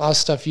 A lot of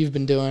stuff you've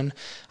been doing.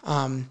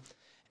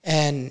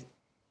 And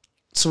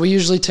so we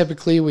usually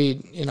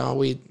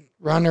we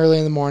run early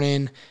in the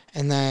morning,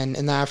 and then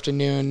in the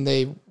afternoon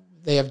they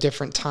have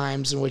different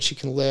times in which you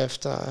can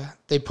lift.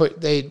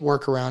 They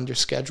work around your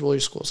schedule, your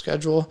school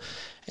schedule.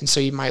 And so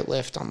you might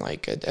lift on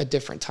like a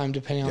different time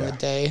depending on the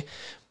day.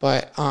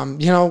 But,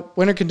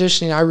 winter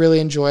conditioning, I really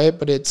enjoy it,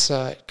 but it's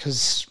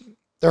because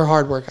they're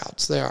hard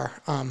workouts. They are.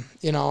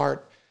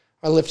 Our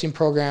lifting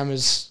program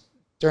is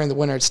during the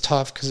winter, it's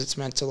tough because it's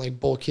meant to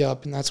like bulk you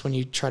up. And that's when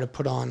you try to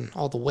put on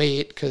all the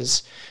weight,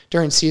 because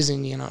during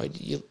season,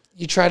 you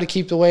try to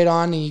keep the weight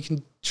on and you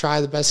can try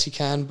the best you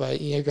can,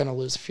 but you're going to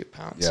lose a few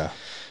pounds. Yeah.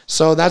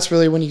 So that's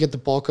really when you get the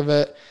bulk of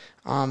it.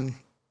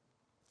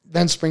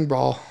 Then spring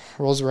ball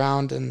rolls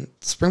around, and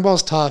spring ball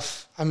is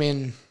tough. I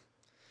mean,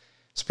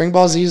 spring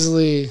ball is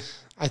easily,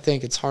 I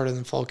think it's harder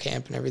than fall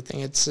camp and everything.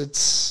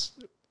 It's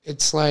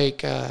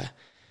like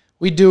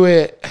we do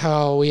it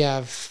how we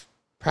have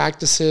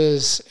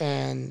practices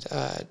and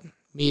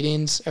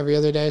meetings every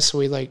other day. So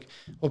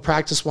we'll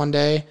practice one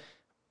day,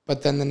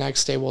 but then the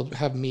next day we'll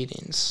have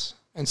meetings.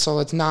 And so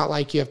it's not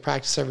like you have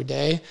practice every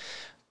day.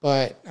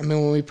 But, I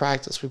mean, when we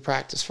practice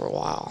for a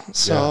while.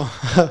 So,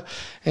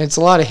 and it's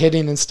a lot of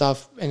hitting and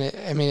stuff. And,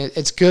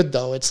 it's good,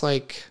 though. It's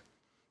like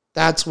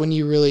that's when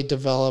you really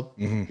develop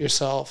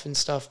yourself and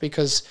stuff.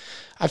 Because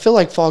I feel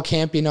like fall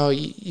camp,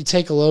 you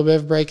take a little bit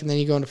of a break and then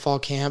you go into fall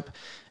camp.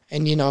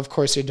 And, of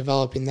course, you're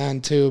developing then,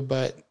 too.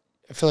 But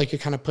I feel like you're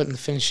kind of putting the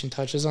finishing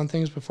touches on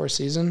things before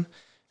season.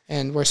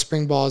 And where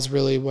spring ball is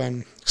really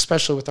when,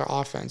 especially with our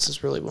offense,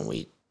 is really when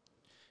we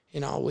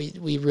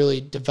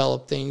really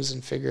develop things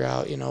and figure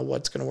out,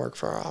 what's going to work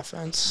for our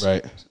offense.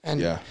 Right.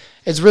 And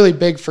it's really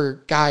big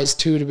for guys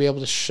too, to be able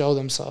to show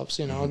themselves,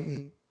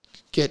 and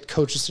get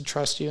coaches to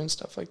trust you and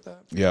stuff like that.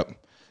 Yep.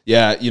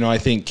 Yeah. I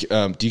think,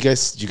 do you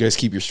guys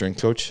keep your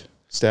strength coach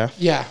staff?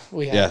 Yeah,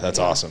 we have. Yeah, that's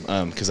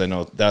awesome. Cause I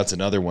know that's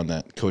another one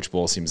that Coach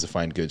Bull seems to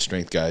find good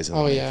strength guys.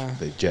 And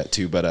they jet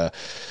too. But,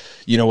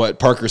 what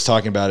Parker's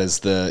talking about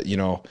is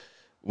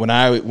when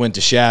I went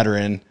to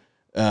Shattering,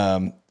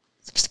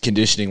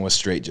 conditioning was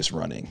straight just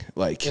running,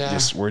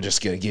 we're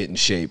just gonna get in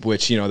shape,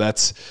 which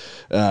that's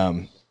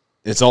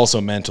it's also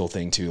a mental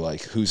thing too,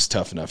 like who's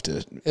tough enough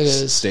to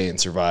stay and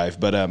survive.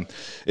 But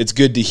it's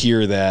good to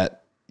hear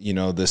that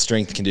the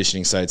strength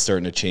conditioning side's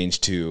starting to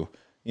change to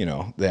you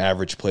know, the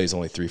average play is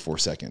only 3-4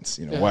 seconds.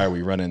 You know, why are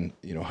we running,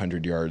 you know,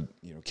 100-yard,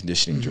 you know,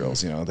 conditioning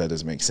drills? You know, that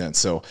doesn't make sense.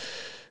 So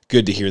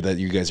good to hear that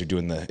you guys are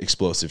doing the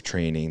explosive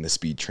training, the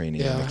speed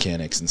training, the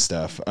mechanics and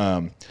stuff.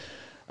 I'm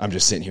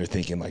just sitting here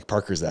thinking like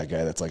Parker's that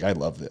guy that's like, I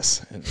love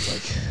this. And it's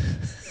like,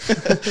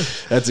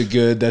 that's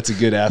a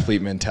good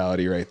athlete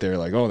mentality right there.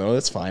 Like, oh no,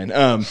 that's fine.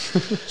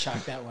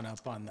 Chalk that one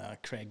up on the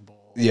Craig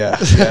Bowl. Yeah.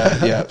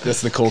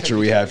 That's the culture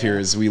we have here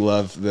is we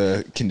love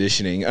the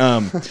conditioning.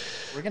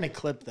 We're going to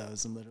clip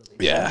those and literally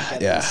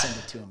send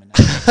it to him.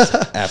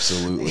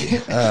 Absolutely.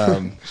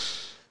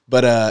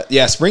 But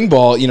spring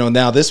ball, you know,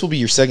 now this will be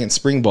your second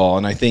spring ball.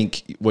 And I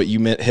think what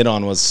you hit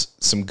on was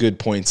some good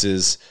points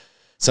is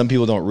some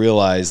people don't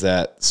realize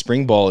that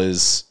spring ball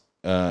is,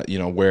 you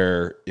know,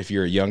 where if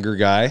you're a younger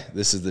guy,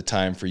 this is the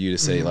time for you to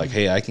say like,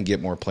 hey, I can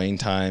get more playing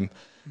time.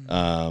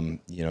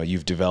 You know,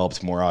 you've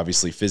developed more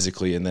obviously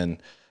physically. And then,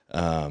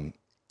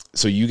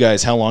 so you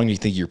guys, how long do you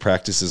think your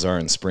practices are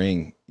in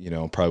spring? You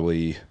know,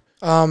 probably.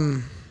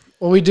 Well,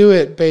 we do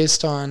it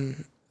based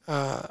on,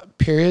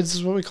 periods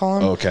is what we call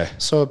them. Okay.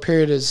 So a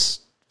period is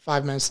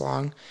 5 minutes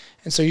long.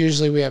 And so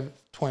usually we have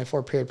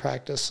 24 period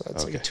practice. So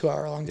that's like a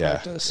 2-hour long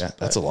practice. Yeah,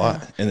 that's a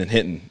lot. And then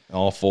hitting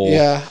all full.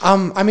 Yeah.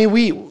 I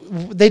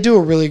mean, they do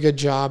a really good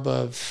job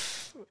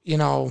of, you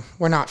know,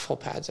 we're not full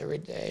pads every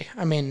day.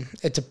 I mean,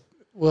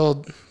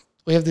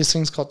 we have these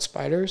things called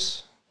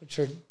spiders, which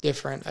are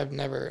different. I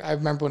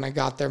remember when I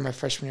got there my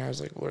freshman year, I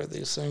was like, what are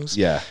these things?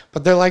 Yeah.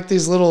 But they're like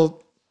these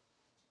little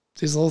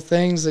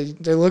things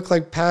that they look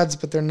like pads,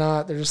 but they're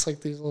not. They're just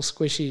like these little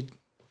squishy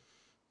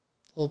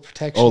little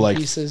protection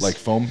pieces. Like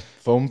foam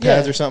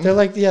pads or something? They're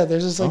like,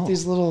 there's just like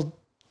these little,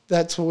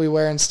 that's what we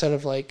wear instead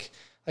of like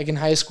in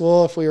high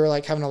school, if we were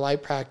like having a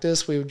light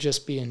practice, we would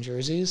just be in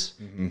jerseys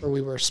or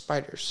we wear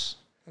spiders.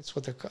 That's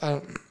what they're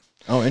called.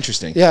 Oh,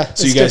 interesting. Yeah.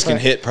 So you guys can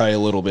hit probably a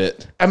little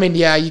bit. I mean,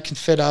 yeah, you can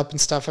fit up and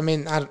stuff. I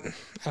mean, I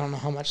don't know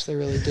how much they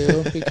really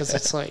do because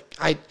it's like,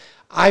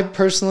 I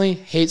personally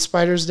hate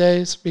spiders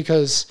days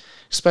because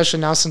especially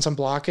now since I'm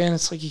blocking,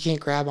 it's like you can't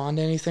grab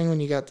onto anything when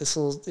you got this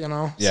little, you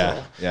know. Yeah,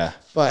 so, yeah.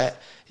 But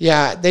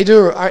yeah, they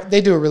do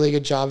a really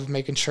good job of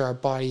making sure our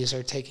bodies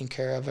are taken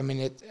care of. I mean,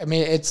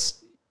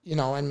 it's you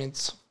know, I mean,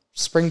 it's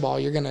spring ball.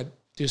 You're gonna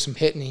do some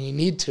hitting, and you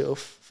need to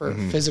for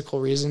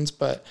physical reasons.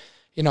 But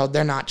you know,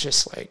 they're not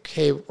just like,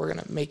 hey, we're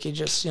gonna make you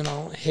just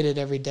hit it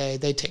every day.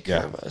 They take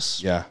care of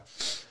us. Yeah.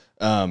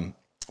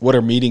 What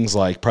are meetings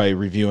like? Probably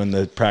reviewing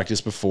the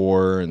practice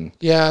before and.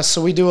 Yeah, so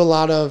we do a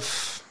lot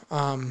of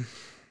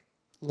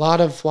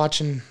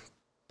watching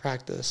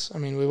practice. I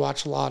mean, we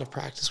watch a lot of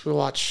practice. We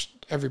watch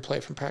every play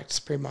from practice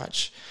pretty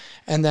much.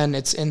 And then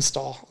it's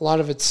install. A lot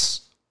of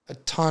it's a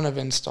ton of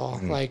install.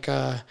 Like,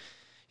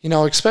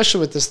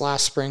 especially with this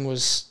last spring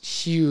was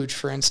huge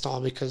for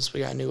install because we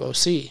got a new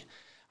OC.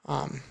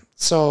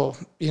 So,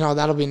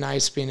 that'll be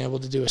nice being able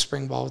to do a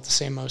spring ball with the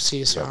same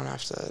OC so I don't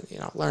have to,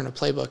 learn a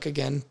playbook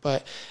again.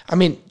 But, I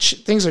mean,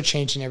 things are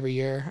changing every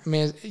year. I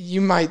mean, you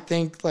might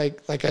think,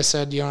 like I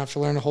said, you don't have to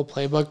learn a whole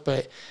playbook,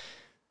 but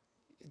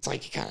it's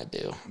like you kind of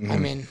do. I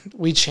mean,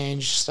 we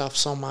change stuff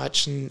so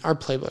much, and our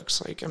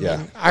playbooks,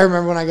 I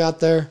remember when I got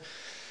there,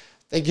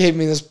 they gave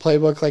me this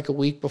playbook like a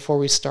week before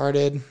we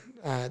started.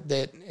 And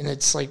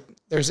it's like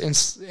there's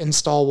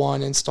install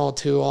 1, install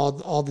 2,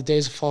 all the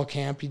days of fall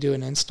camp. You do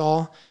an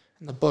install,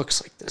 and the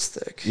book's like this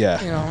thick. Yeah,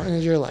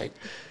 and you're like,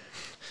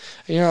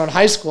 in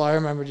high school, I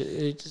remember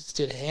it just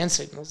did hand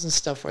signals and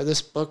stuff where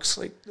this book's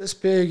like this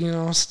big,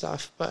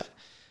 stuff. But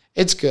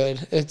it's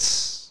good.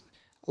 It's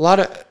a lot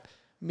of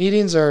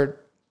meetings are.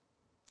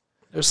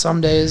 There's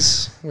some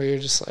days where you're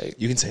just like...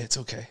 You can say it's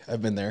okay.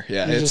 I've been there.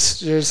 Yeah, you're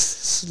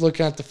just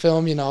looking at the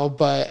film,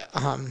 But,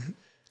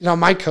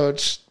 my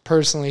coach,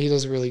 personally, he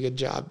does a really good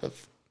job of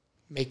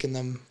making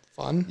them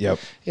fun. Yep.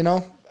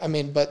 I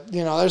mean, but,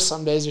 there's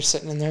some days you're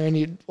sitting in there and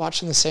you're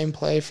watching the same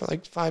play for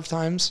like 5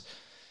 times.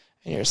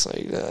 And you're just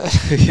like...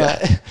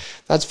 But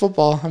that's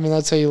football. I mean,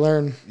 that's how you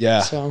learn.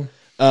 Yeah. So...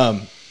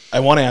 I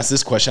want to ask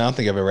this question. I don't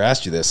think I've ever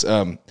asked you this.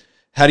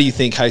 How do you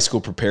think high school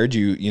prepared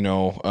you,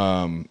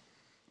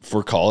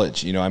 for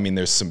college? I mean,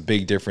 there's some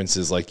big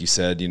differences, like you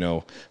said,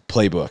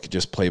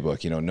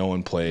 playbook, no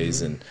one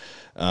plays and,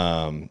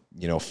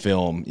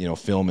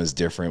 film is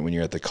different when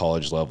you're at the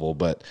college level,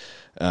 but,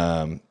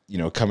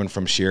 coming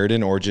from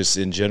Sheridan or just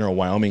in general,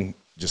 Wyoming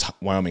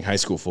high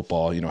school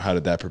football, how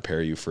did that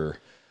prepare you for,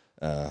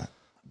 the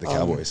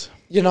Cowboys?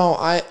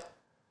 I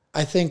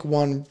think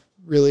one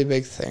really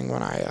big thing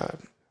when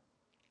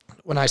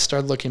I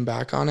started looking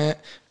back on it,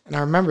 and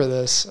I remember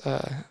this,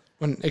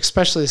 when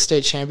especially the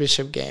state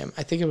championship game,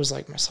 I think it was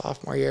like my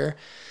sophomore year.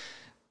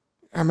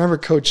 I remember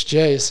Coach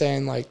Jay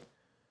saying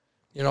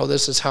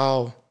this is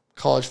how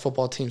college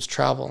football teams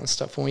travel and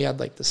stuff when we had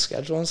like the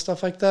schedule and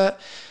stuff like that.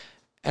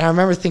 And I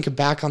remember thinking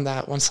back on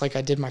that once I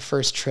did my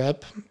first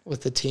trip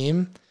with the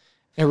team.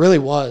 And it really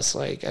was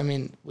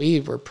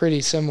we were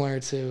pretty similar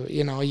to,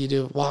 you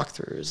do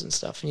walkthroughs and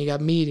stuff and you got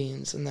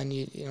meetings and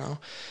then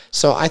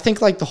so I think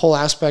the whole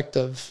aspect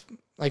of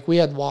we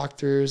had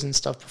walkthroughs and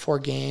stuff before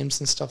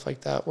games and stuff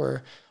like that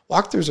were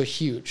walkthroughs are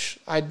huge.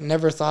 I'd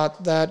never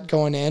thought that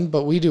going in,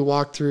 but we do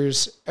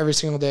walkthroughs every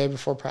single day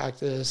before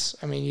practice.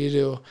 I mean, you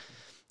do.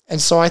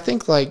 And so I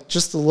think like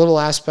just the little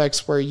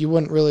aspects where you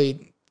wouldn't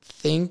really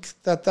think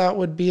that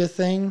would be a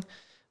thing,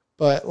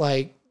 but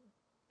like,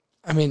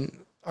 I mean,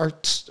 our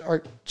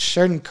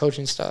Sheridan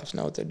coaching staff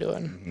know what they're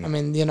doing. Mm-hmm. I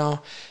mean, you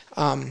know,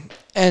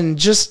 and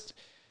just,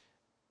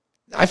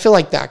 I feel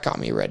like that got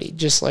me ready.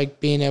 Just like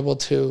being able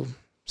to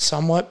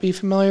somewhat be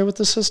familiar with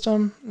the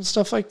system and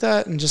stuff like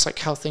that, and just like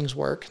how things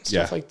work and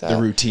stuff like that.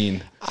 The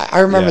routine. I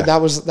remember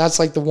that's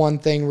like the one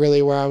thing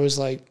really where I was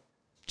like,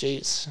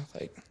 geez,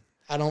 like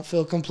I don't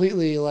feel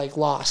completely like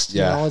lost.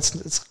 You know,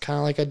 it's kind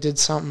of like I did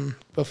something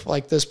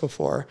like this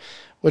before,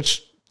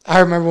 which I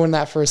remember when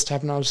that first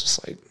happened, I was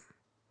just like,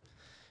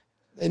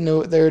 they knew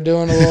what they were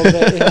doing a little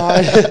bit, you know.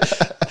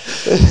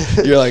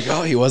 You're like,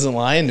 oh, he wasn't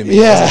lying to me.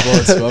 Yeah.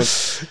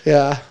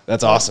 Yeah.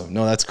 That's awesome.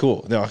 No, that's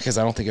cool. No, because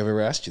I don't think I've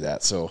ever asked you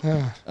that. So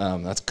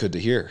that's good to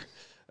hear.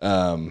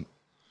 Tyler,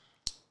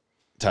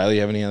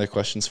 you have any other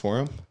questions for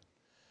him?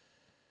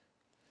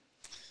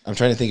 I'm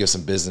trying to think of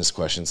some business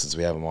questions since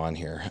we have them on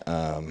here.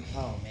 Oh,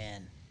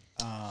 man.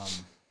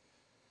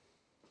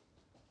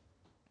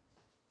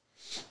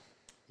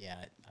 Yeah,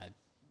 I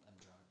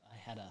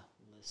had a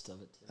list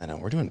of it, too. I know.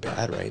 We're doing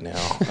bad right now.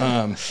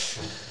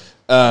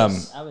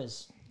 I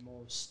was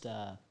most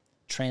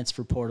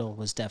transfer portal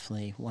was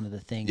definitely one of the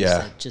things.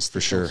 Yeah, just the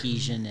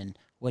cohesion and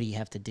what do you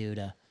have to do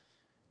to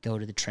go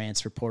to the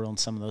transfer portal and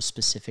some of those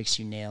specifics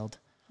you nailed.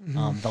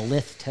 Mm-hmm. The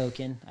Lith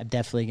token, I'm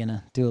definitely going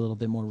to do a little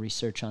bit more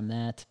research on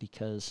that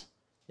because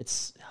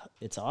it's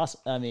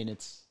awesome. I mean,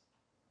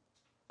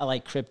 I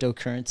like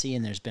cryptocurrency,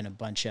 and there's been a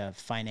bunch of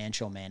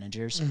financial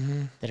managers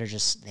that are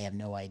just, they have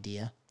no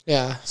idea.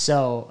 Yeah.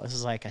 So I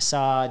was like, I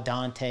saw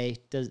Dante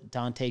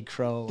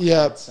Crow.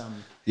 Yeah.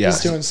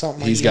 He's doing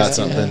something. He's got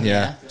something.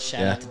 Yeah.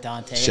 Shout out to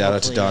Dante. Shout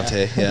out to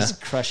Dante. Yeah.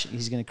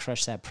 He's going to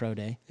crush that pro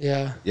day.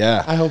 Yeah.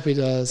 Yeah. I hope he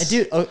does.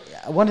 Dude,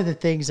 one of the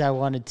things I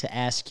wanted to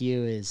ask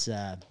you is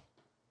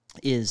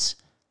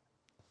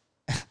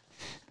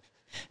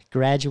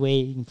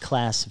graduating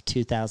class of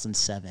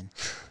 2007.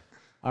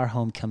 Our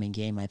homecoming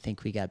game, I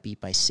think we got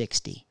beat by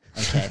 60.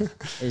 Okay.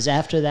 It was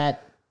after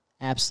that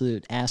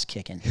absolute ass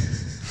kicking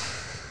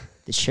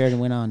that Sheridan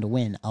went on to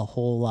win a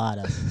whole lot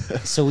of.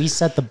 So we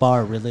set the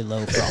bar really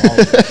low for all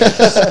of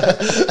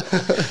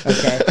the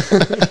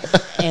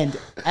games. Okay. And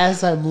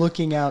as I'm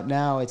looking out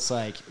now, it's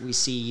like we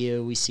see,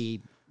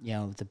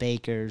 the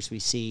Bakers, we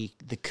see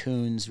the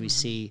Coons, we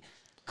see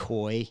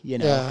Coy,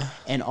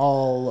 and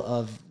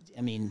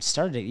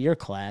started at your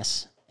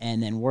class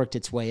and then worked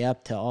its way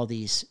up to all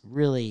these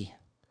really,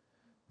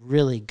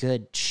 really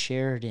good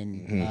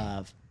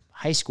Sheridan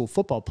high school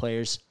football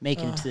players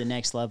making it to the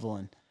next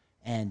level.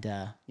 And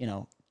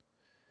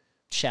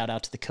shout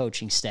out to the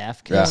coaching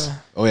staff.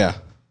 Oh, yeah.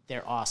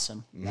 They're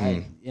awesome.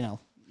 You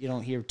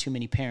don't hear too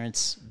many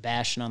parents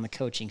bashing on the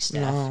coaching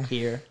staff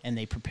here, and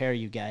they prepare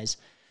you guys.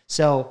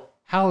 So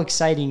how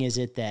exciting is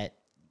it that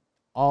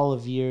all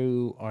of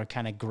you are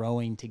kind of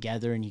growing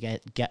together, and you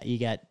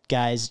got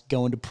guys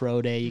going to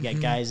pro day, you got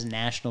guys in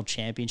national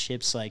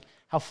championships? Like,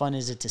 how fun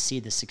is it to see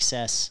the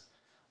success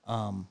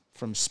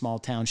from small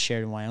town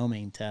Sheridan,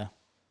 Wyoming to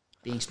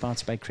being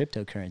sponsored by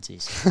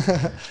cryptocurrencies?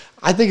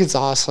 I think it's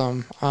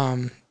awesome.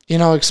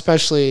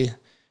 Especially,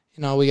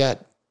 we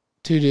got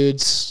two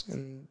dudes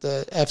in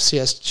the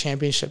FCS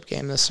championship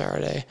game this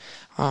Saturday.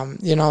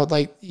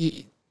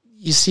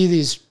 You see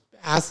these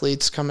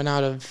athletes coming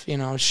out of,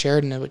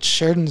 Sheridan, which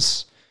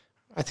Sheridan's,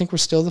 I think we're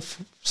still the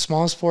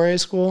smallest 4A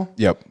school.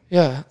 Yep.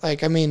 Yeah.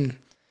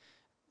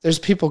 There's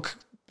people,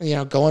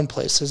 going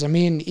places. I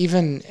mean,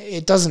 even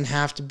it doesn't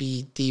have to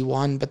be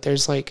D1, but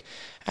there's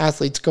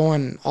athletes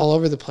going all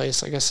over the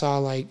place. I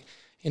saw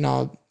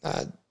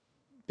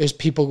there's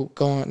people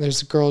going,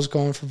 there's girls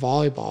going for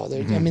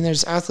volleyball. I mean,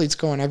 there's athletes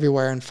going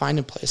everywhere and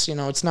finding place.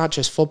 It's not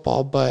just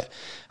football, but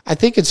I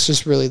think it's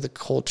just really the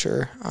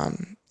culture.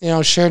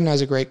 Sheridan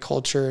has a great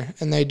culture,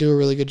 and they do a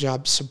really good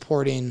job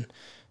supporting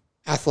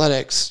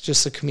athletics,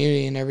 just the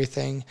community and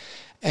everything.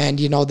 And,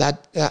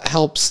 that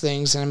helps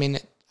things. And I mean,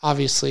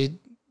 obviously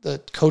the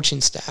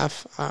coaching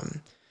staff,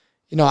 I've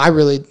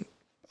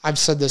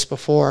said this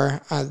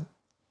before,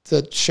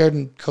 the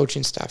Sheridan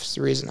coaching staff is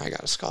the reason I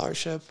got a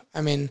scholarship.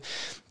 I mean,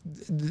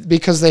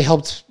 because they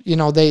helped,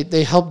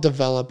 they helped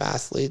develop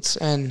athletes.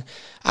 And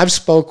I've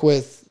spoke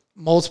with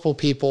multiple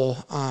people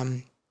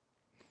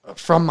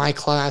from my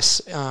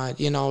class,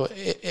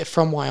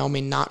 from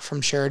Wyoming, not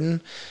from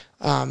Sheridan,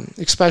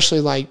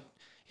 especially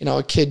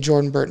a kid,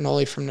 Jordan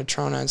Bertinoli from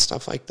Natrona and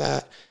stuff like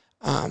that.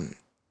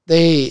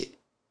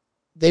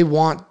 They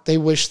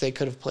wish they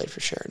could have played for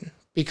Sheridan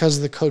because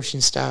of the coaching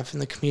staff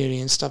and the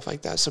community and stuff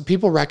like that. So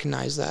people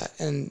recognize that,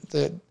 and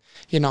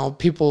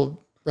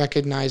people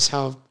recognize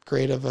how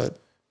great of a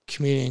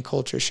community and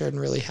culture Sheridan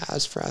really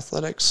has for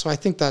athletics. So I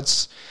think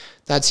that's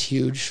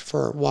huge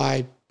for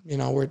why,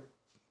 we're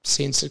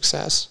seeing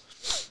success.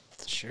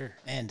 Sure.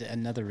 And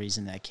another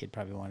reason that kid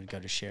probably wanted to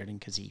go to Sheridan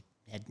because he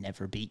had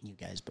never beaten you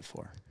guys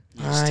before.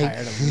 You're just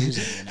tired of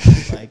losing,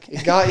 Like he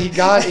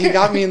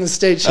got me in the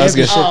state I was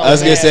championship.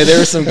 gonna say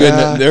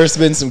there's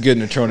been some good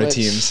Natrona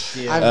teams.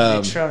 Dude,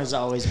 Natrona's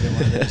always been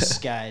one of those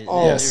guys.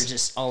 They're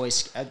just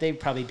always. They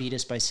probably beat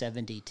us by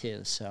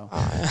 72. So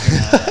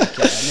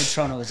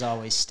Natrona was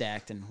always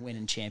stacked and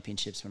winning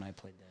championships when I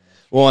played there.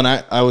 Well, and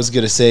I was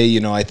going to say,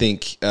 I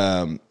think,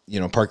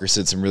 Parker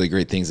said some really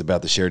great things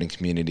about the Sheridan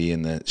community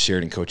and the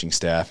Sheridan coaching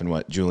staff and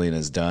what Julian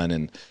has done.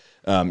 And,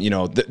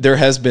 there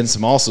has been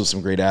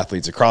some great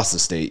athletes across the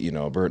state,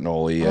 Bert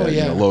Nolly,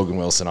 Logan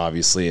Wilson,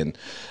 obviously. And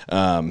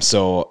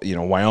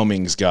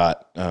Wyoming's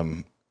got,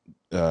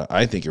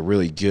 I think, a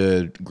really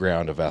good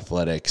ground of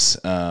athletics.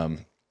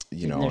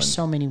 There's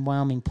so many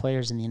Wyoming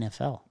players in the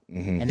NFL.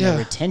 And the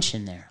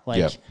retention there.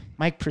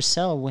 Mike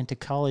Purcell went to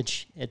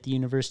college at the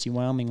University of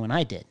Wyoming when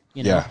I did,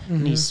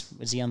 And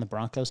is he on the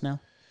Broncos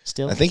now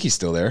still? I think he's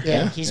still there.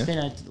 Yeah. He's been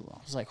I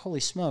was like, holy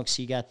smokes,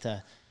 you got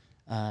the,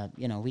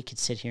 we could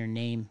sit here and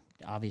name,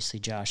 obviously,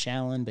 Josh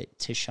Allen, but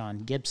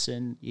Tishon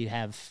Gibson. You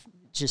have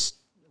just,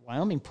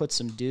 Wyoming put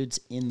some dudes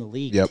in the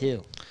league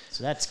too.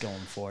 So that's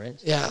going for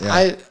it.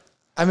 Yeah.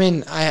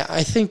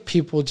 I think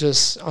people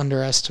just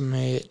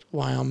underestimate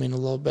Wyoming a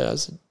little bit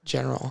as a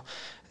general.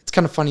 It's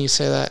kind of funny you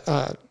say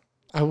that.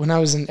 When I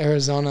was in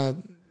Arizona a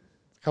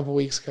couple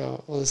weeks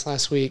ago, this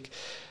last week,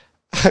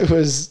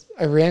 I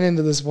ran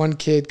into this one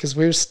kid because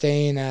we were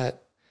staying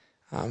at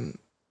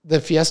the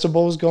Fiesta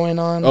Bowl was going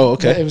on. Oh,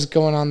 okay. It was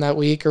going on that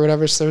week or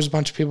whatever, so there was a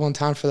bunch of people in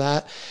town for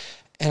that.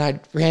 And I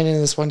ran into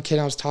this one kid,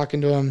 I was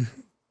talking to him,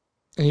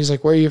 and he's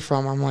like, "Where are you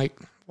from?" I'm like,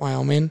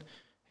 "Wyoming."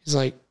 He's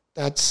like,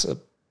 that's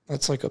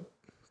like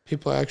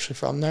people are actually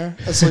from there.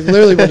 That's like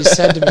literally what he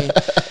said to me.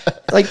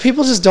 Like,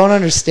 people just don't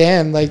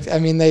understand. Like,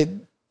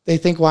 they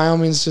think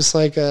Wyoming's just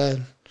like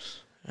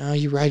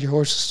you ride your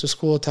horses to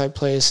school type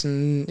place,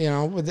 and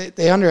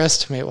they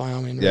underestimate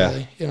Wyoming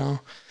really.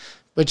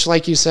 Which,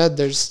 like you said,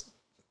 there's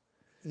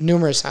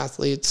numerous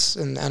athletes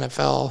in the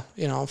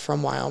NFL,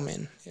 from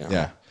Wyoming.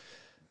 Yeah.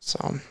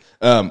 So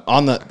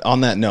on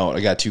that note,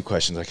 I got two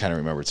questions. I kind of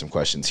remembered some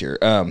questions here.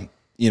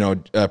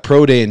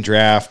 Pro day and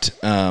draft.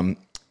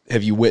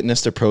 Have you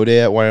witnessed a pro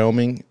day at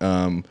Wyoming?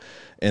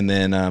 And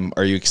then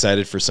are you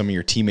excited for some of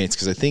your teammates?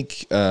 Because I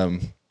think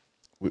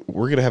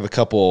we're going to have a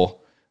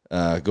couple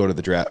go to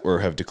the draft or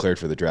have declared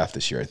for the draft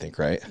this year, I think,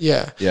 right?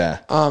 Yeah. Yeah.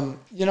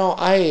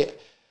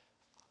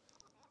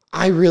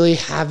 I really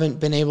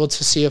haven't been able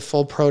to see a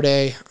full pro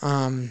day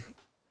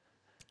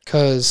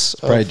because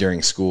probably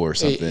during school or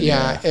something.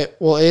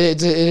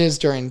 It is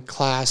during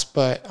class,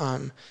 but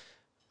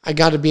I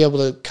got to be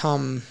able to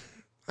come.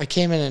 I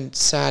came in and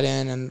sat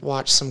in and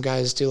watched some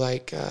guys do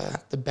like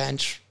the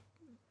bench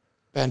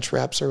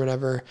reps or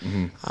whatever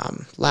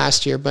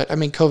last year, but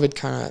COVID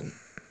kind of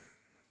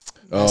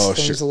messed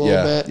things a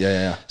little bit.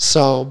 Yeah.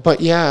 So, but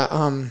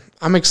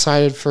I'm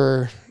excited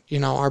for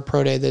our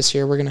pro day this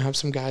year. We're gonna have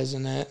some guys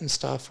in it and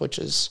stuff, which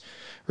is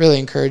really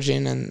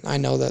encouraging, and I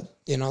know that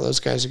those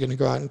guys are gonna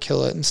go out and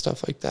kill it and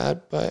stuff like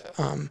that. But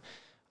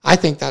I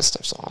think that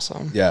stuff's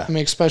awesome. Yeah.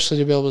 Especially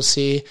to be able to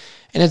see,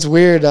 and it's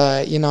weird.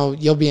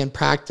 You'll be in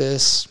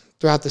practice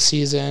throughout the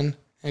season,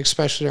 and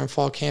especially during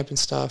fall camp and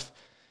stuff.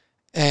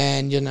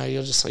 And,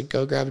 you'll just like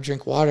go grab a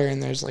drink of water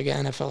and there's like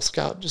an NFL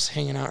scout just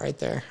hanging out right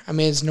there.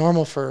 It's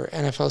normal for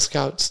NFL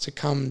scouts to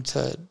come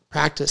to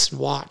practice and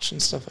watch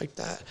and stuff like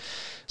that.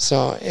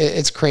 So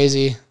it's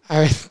crazy.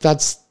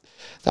 That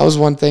was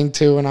one thing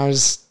too. When I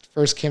was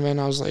first came in,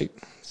 I was like,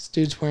 this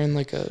dude's wearing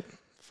like a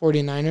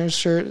 49ers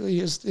shirt. And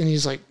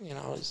he's like,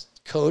 his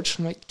coach.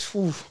 I'm like,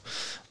 phew.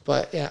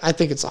 But yeah, I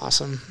think it's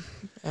awesome.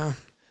 Yeah.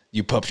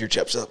 You pumped your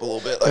chips up a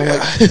little bit.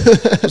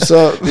 What's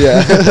up?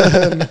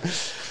 Yeah.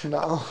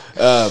 No.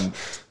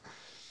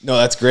 No,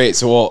 that's great.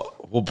 So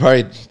we'll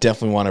probably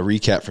definitely want to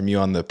recap from you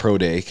on the pro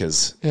day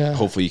because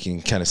hopefully you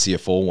can kind of see a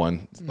full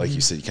one. Like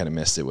you said, you kind of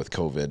missed it with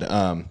COVID.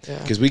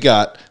 Because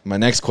my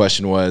next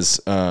question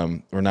was,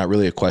 or not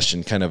really a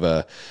question, kind of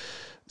a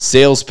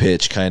sales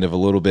pitch, kind of a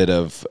little bit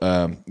of,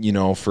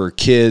 for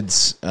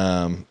kids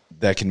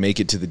that can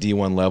make it to the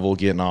D1 level,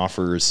 getting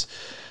offers,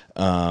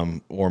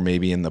 or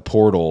maybe in the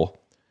portal.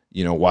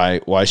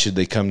 Why should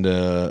they come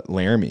to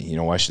Laramie?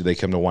 Why should they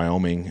come to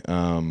Wyoming? We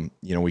kind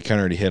of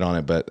already hit on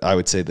it, but I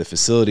would say the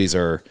facilities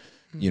are,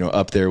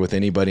 up there with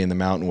anybody in the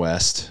Mountain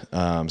West.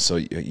 So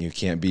you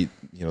can't beat,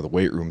 the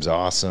weight room's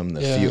awesome.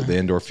 The field, the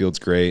indoor field's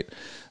great.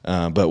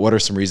 But what are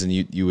some reasons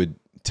you would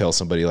tell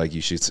somebody like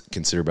you should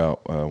consider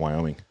about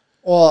Wyoming?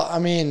 Well,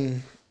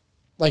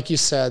 like you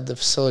said, the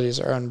facilities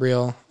are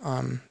unreal.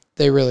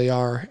 They really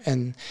are.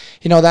 And,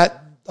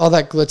 that all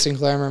that glitz and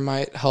glamour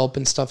might help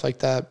and stuff like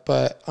that.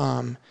 But,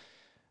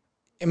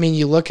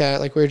 you look at it,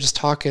 like we were just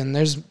talking,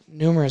 there's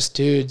numerous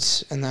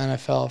dudes in the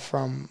NFL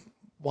from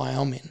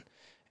Wyoming.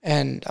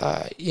 And,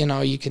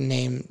 you can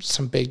name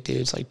some big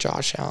dudes like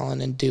Josh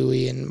Allen and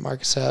Dewey and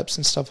Marcus Epps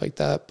and stuff like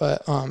that.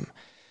 But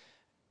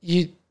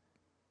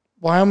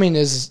Wyoming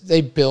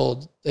they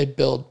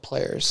build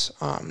players.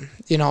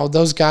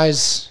 Those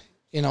guys,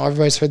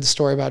 everybody's heard the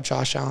story about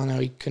Josh Allen, how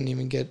he couldn't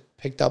even get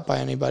picked up by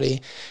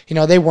anybody. You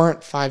know, they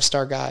weren't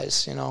 5-star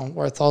guys, you know,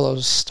 with all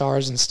those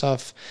stars and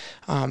stuff.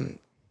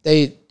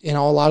 They, you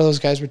know, a lot of those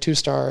guys were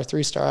 2-star or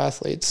 3-star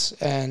athletes,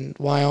 and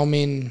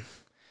Wyoming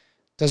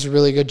does a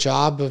really good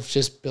job of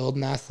just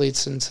building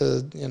athletes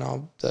into, you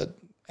know, the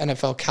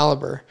NFL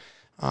caliber.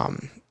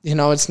 You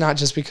know, it's not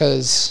just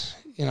because,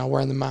 you know,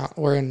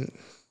 we're in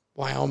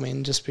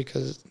Wyoming just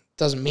because it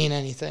doesn't mean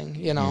anything,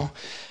 you know.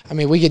 I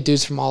mean, we get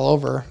dudes from all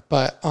over,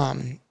 but,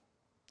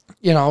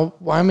 you know,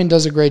 Wyoming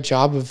does a great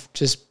job of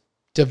just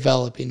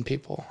developing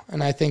people.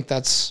 And I think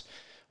that's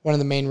one of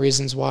the main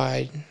reasons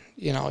why,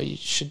 you know, you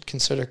should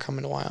consider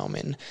coming to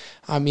Wyoming.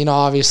 You know,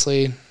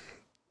 obviously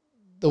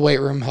the weight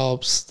room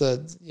helps,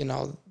 you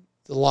know,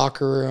 the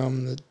locker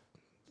room,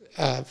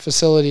 the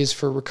facilities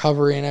for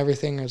recovery and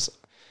everything is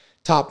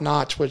top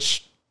notch,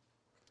 which,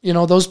 you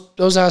know,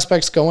 those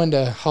aspects go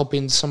into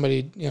helping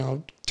somebody, you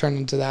know, turn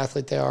into the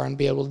athlete they are and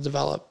be able to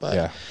develop.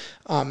 But,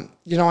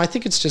 you know, I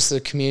think it's just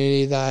the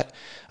community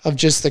of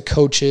just the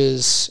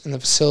coaches and the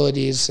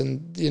facilities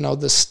and, you know,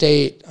 the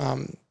state,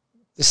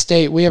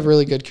 we have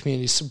really good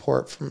community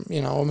support from,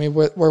 you know, I mean,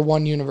 we're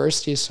one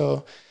university,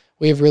 so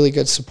we have really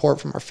good support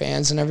from our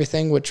fans and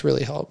everything, which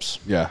really helps.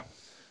 Yeah.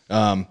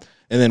 And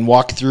then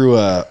walk through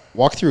a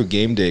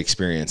game day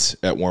experience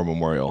at War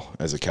Memorial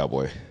as a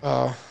Cowboy.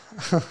 Oh,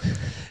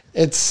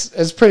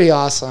 it's pretty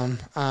awesome.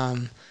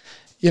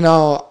 You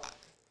know,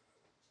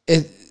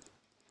 it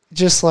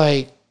just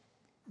like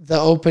the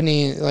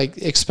opening, like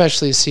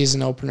especially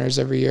season openers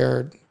every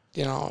year,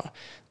 you know,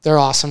 they're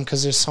awesome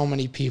because there's so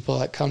many people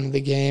that come to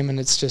the game, and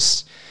it's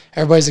just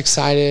everybody's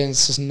excited and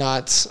it's just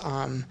nuts.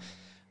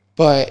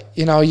 But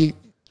you know,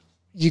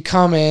 you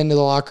come into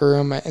the locker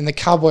room and the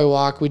Cowboy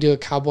Walk. We do a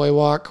Cowboy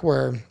Walk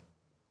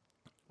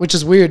which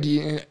is weird.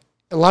 A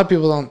lot of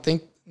people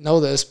don't know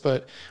this,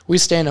 but we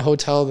stay in a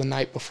hotel the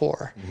night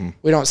before. Mm-hmm.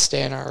 We don't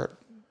stay in our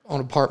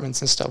own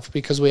apartments and stuff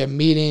because we have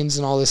meetings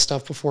and all this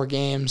stuff before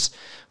games.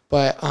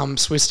 But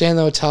so we stay in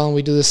the hotel and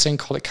we do this thing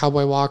called a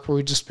Cowboy Walk, where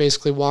we just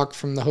basically walk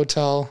from the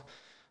hotel,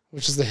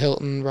 which is the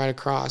Hilton right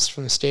across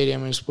from the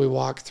stadium, and we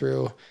walk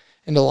through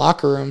into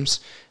locker rooms,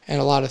 and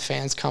a lot of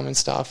fans come and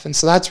stuff. And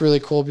so that's really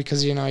cool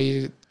because, you know,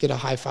 you get to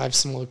high five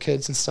some little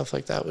kids and stuff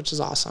like that, which is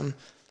awesome.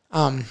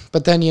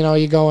 But then, you know,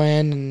 you go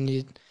in and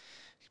you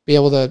be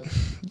able to,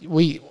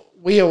 we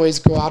always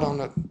go out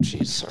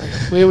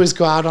we always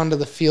go out onto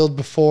the field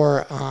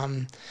before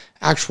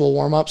actual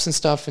warm-ups and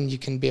stuff, and you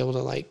can be able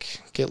to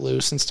like get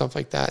loose and stuff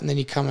like that. And then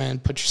you come in,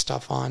 put your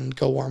stuff on,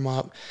 go warm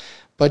up.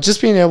 But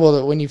just being able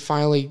to, when you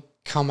finally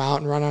come out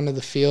and run onto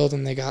the field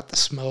and they got the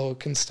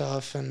smoke and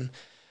stuff and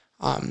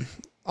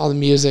all the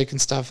music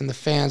and stuff and the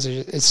fans,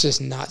 it's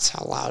just nuts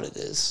how loud it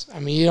is. I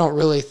mean, you don't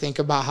really think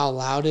about how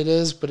loud it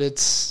is, but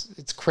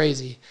it's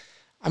crazy.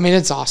 I mean,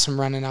 it's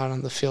awesome running out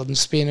on the field and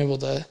just being able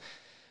to,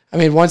 I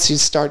mean, once you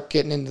start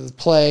getting into the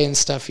play and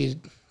stuff, you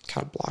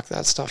kind of block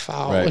that stuff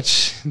out, right.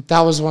 Which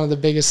that was one of the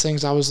biggest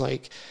things. I was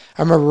like,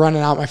 I remember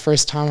running out my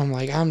first time. I'm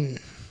like, I'm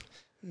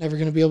never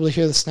going to be able to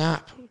hear the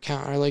snap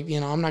count, or like,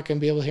 you know, I'm not going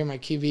to be able to hear my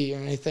QB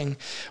or anything,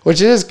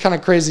 which is kind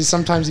of crazy.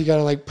 Sometimes you got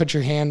to like put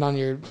your hand on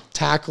your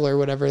tackle or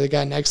whatever, the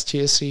guy next to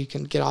you, so you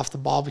can get off the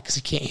ball because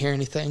you can't hear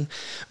anything.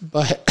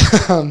 But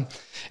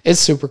it's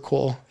super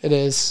cool. It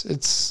is.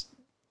 It's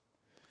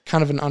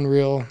kind of an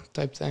unreal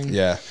type thing.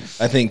 Yeah.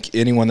 I think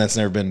anyone that's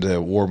never been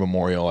to War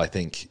Memorial, I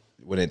think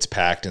when it's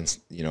packed and,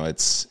 you know,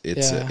 it's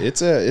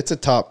a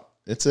top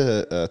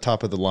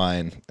of the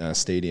line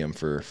stadium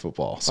for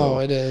football. So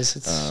it is.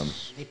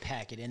 They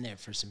pack it in there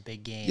for some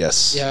big games.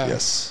 Yes. Yeah.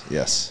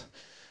 Yes.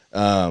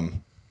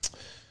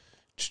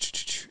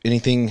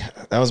 Anything?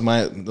 Those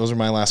are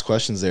my last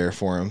questions there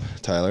for him.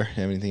 Tyler,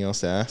 have anything else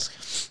to ask?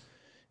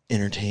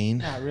 Entertain?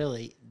 Not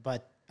really,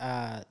 but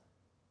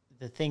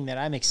the thing that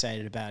I'm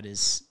excited about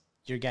is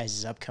your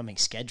guys' upcoming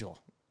schedule.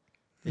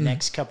 The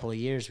next couple of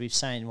years,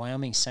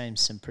 Wyoming signed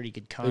some pretty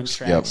good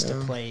contracts to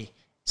play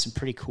some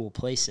pretty cool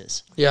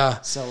places.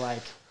 Yeah. So,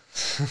 like,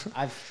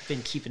 I've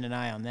been keeping an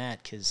eye on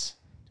that because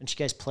don't you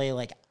guys play,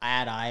 like,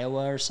 at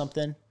Iowa or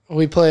something?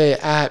 We play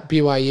at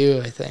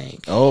BYU, I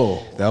think.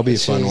 Oh, that'll be a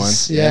fun one.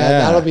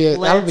 Yeah,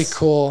 that'll be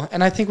cool.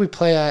 And I think we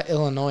play at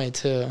Illinois,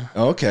 too.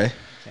 Oh, okay.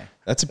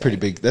 That's a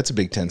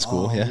Big Ten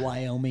school, yeah.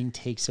 Wyoming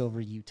takes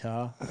over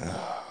Utah.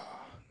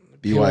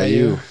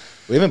 BYU.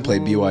 We haven't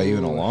played BYU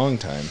in a long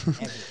time.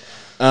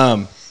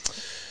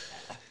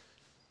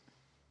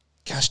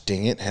 Gosh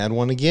dang it, had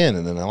one again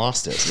and then I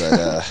lost it.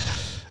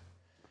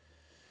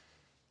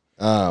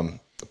 But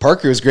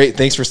Parker, it was great.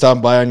 Thanks for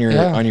stopping by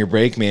on your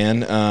break,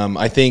 man.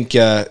 I think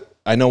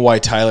I know why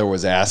Tyler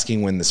was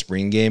asking when the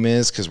spring game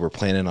is, because we're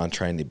planning on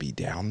trying to be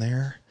down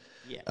there.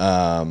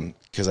 Yeah.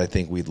 Because I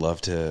think we'd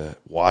love to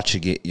watch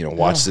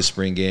watch the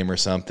spring game or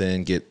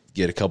something.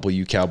 Get a couple of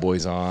you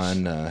Cowboys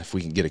on. If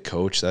we can get a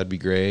coach, that'd be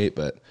great.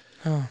 But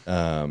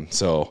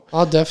so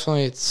I'll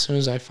definitely, as soon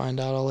as I find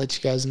out, I'll let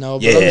you guys know.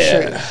 But I'm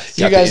sure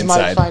you guys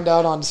might find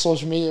out on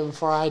social media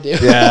before I do.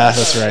 Yeah,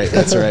 that's right.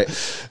 That's right.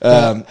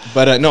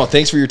 But no,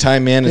 thanks for your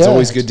time, man. It's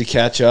always good to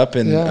catch up,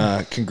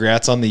 and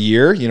congrats on the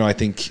year. You know, I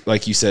think,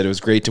 like you said, it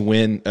was great to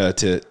win,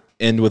 to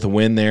end with a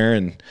win there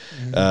and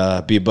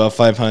be above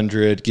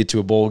 500, get to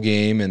a bowl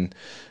game, and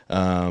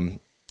now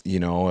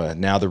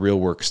the real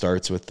work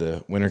starts with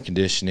the winter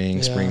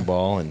conditioning, spring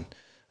ball, and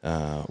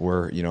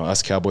we're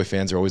us Cowboy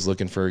fans are always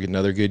looking for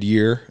another good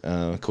year.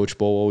 Coach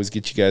Bull will always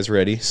get you guys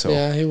ready. So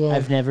yeah, he will.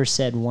 I've never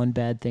said one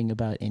bad thing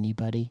about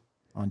anybody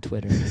on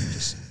Twitter.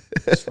 Just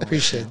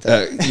appreciate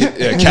that.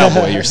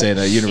 Cowboy, you're saying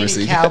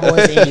university. Any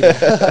Cowboys,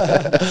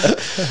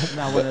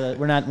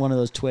 we're not one of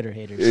those Twitter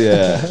haters.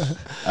 Yeah,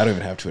 I don't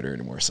even have Twitter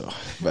anymore. So,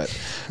 but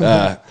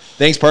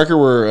thanks, Parker.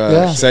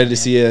 We're excited to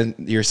see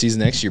your season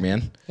next year,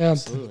 man. Yeah,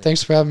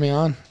 thanks for having me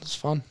on. It was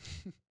fun.